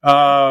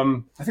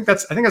 I think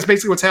that's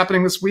basically what's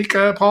happening this week.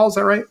 Paul, is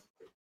that right?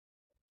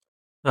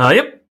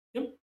 Yep.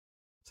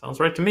 Sounds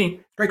right to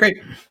me.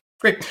 Great.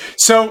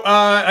 So,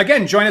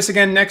 again, join us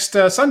again next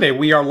Sunday.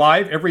 We are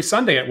live every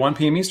Sunday at 1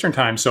 p.m. Eastern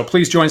Time. So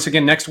please join us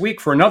again next week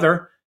for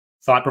another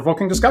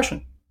thought-provoking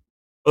discussion.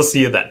 We'll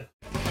see you then.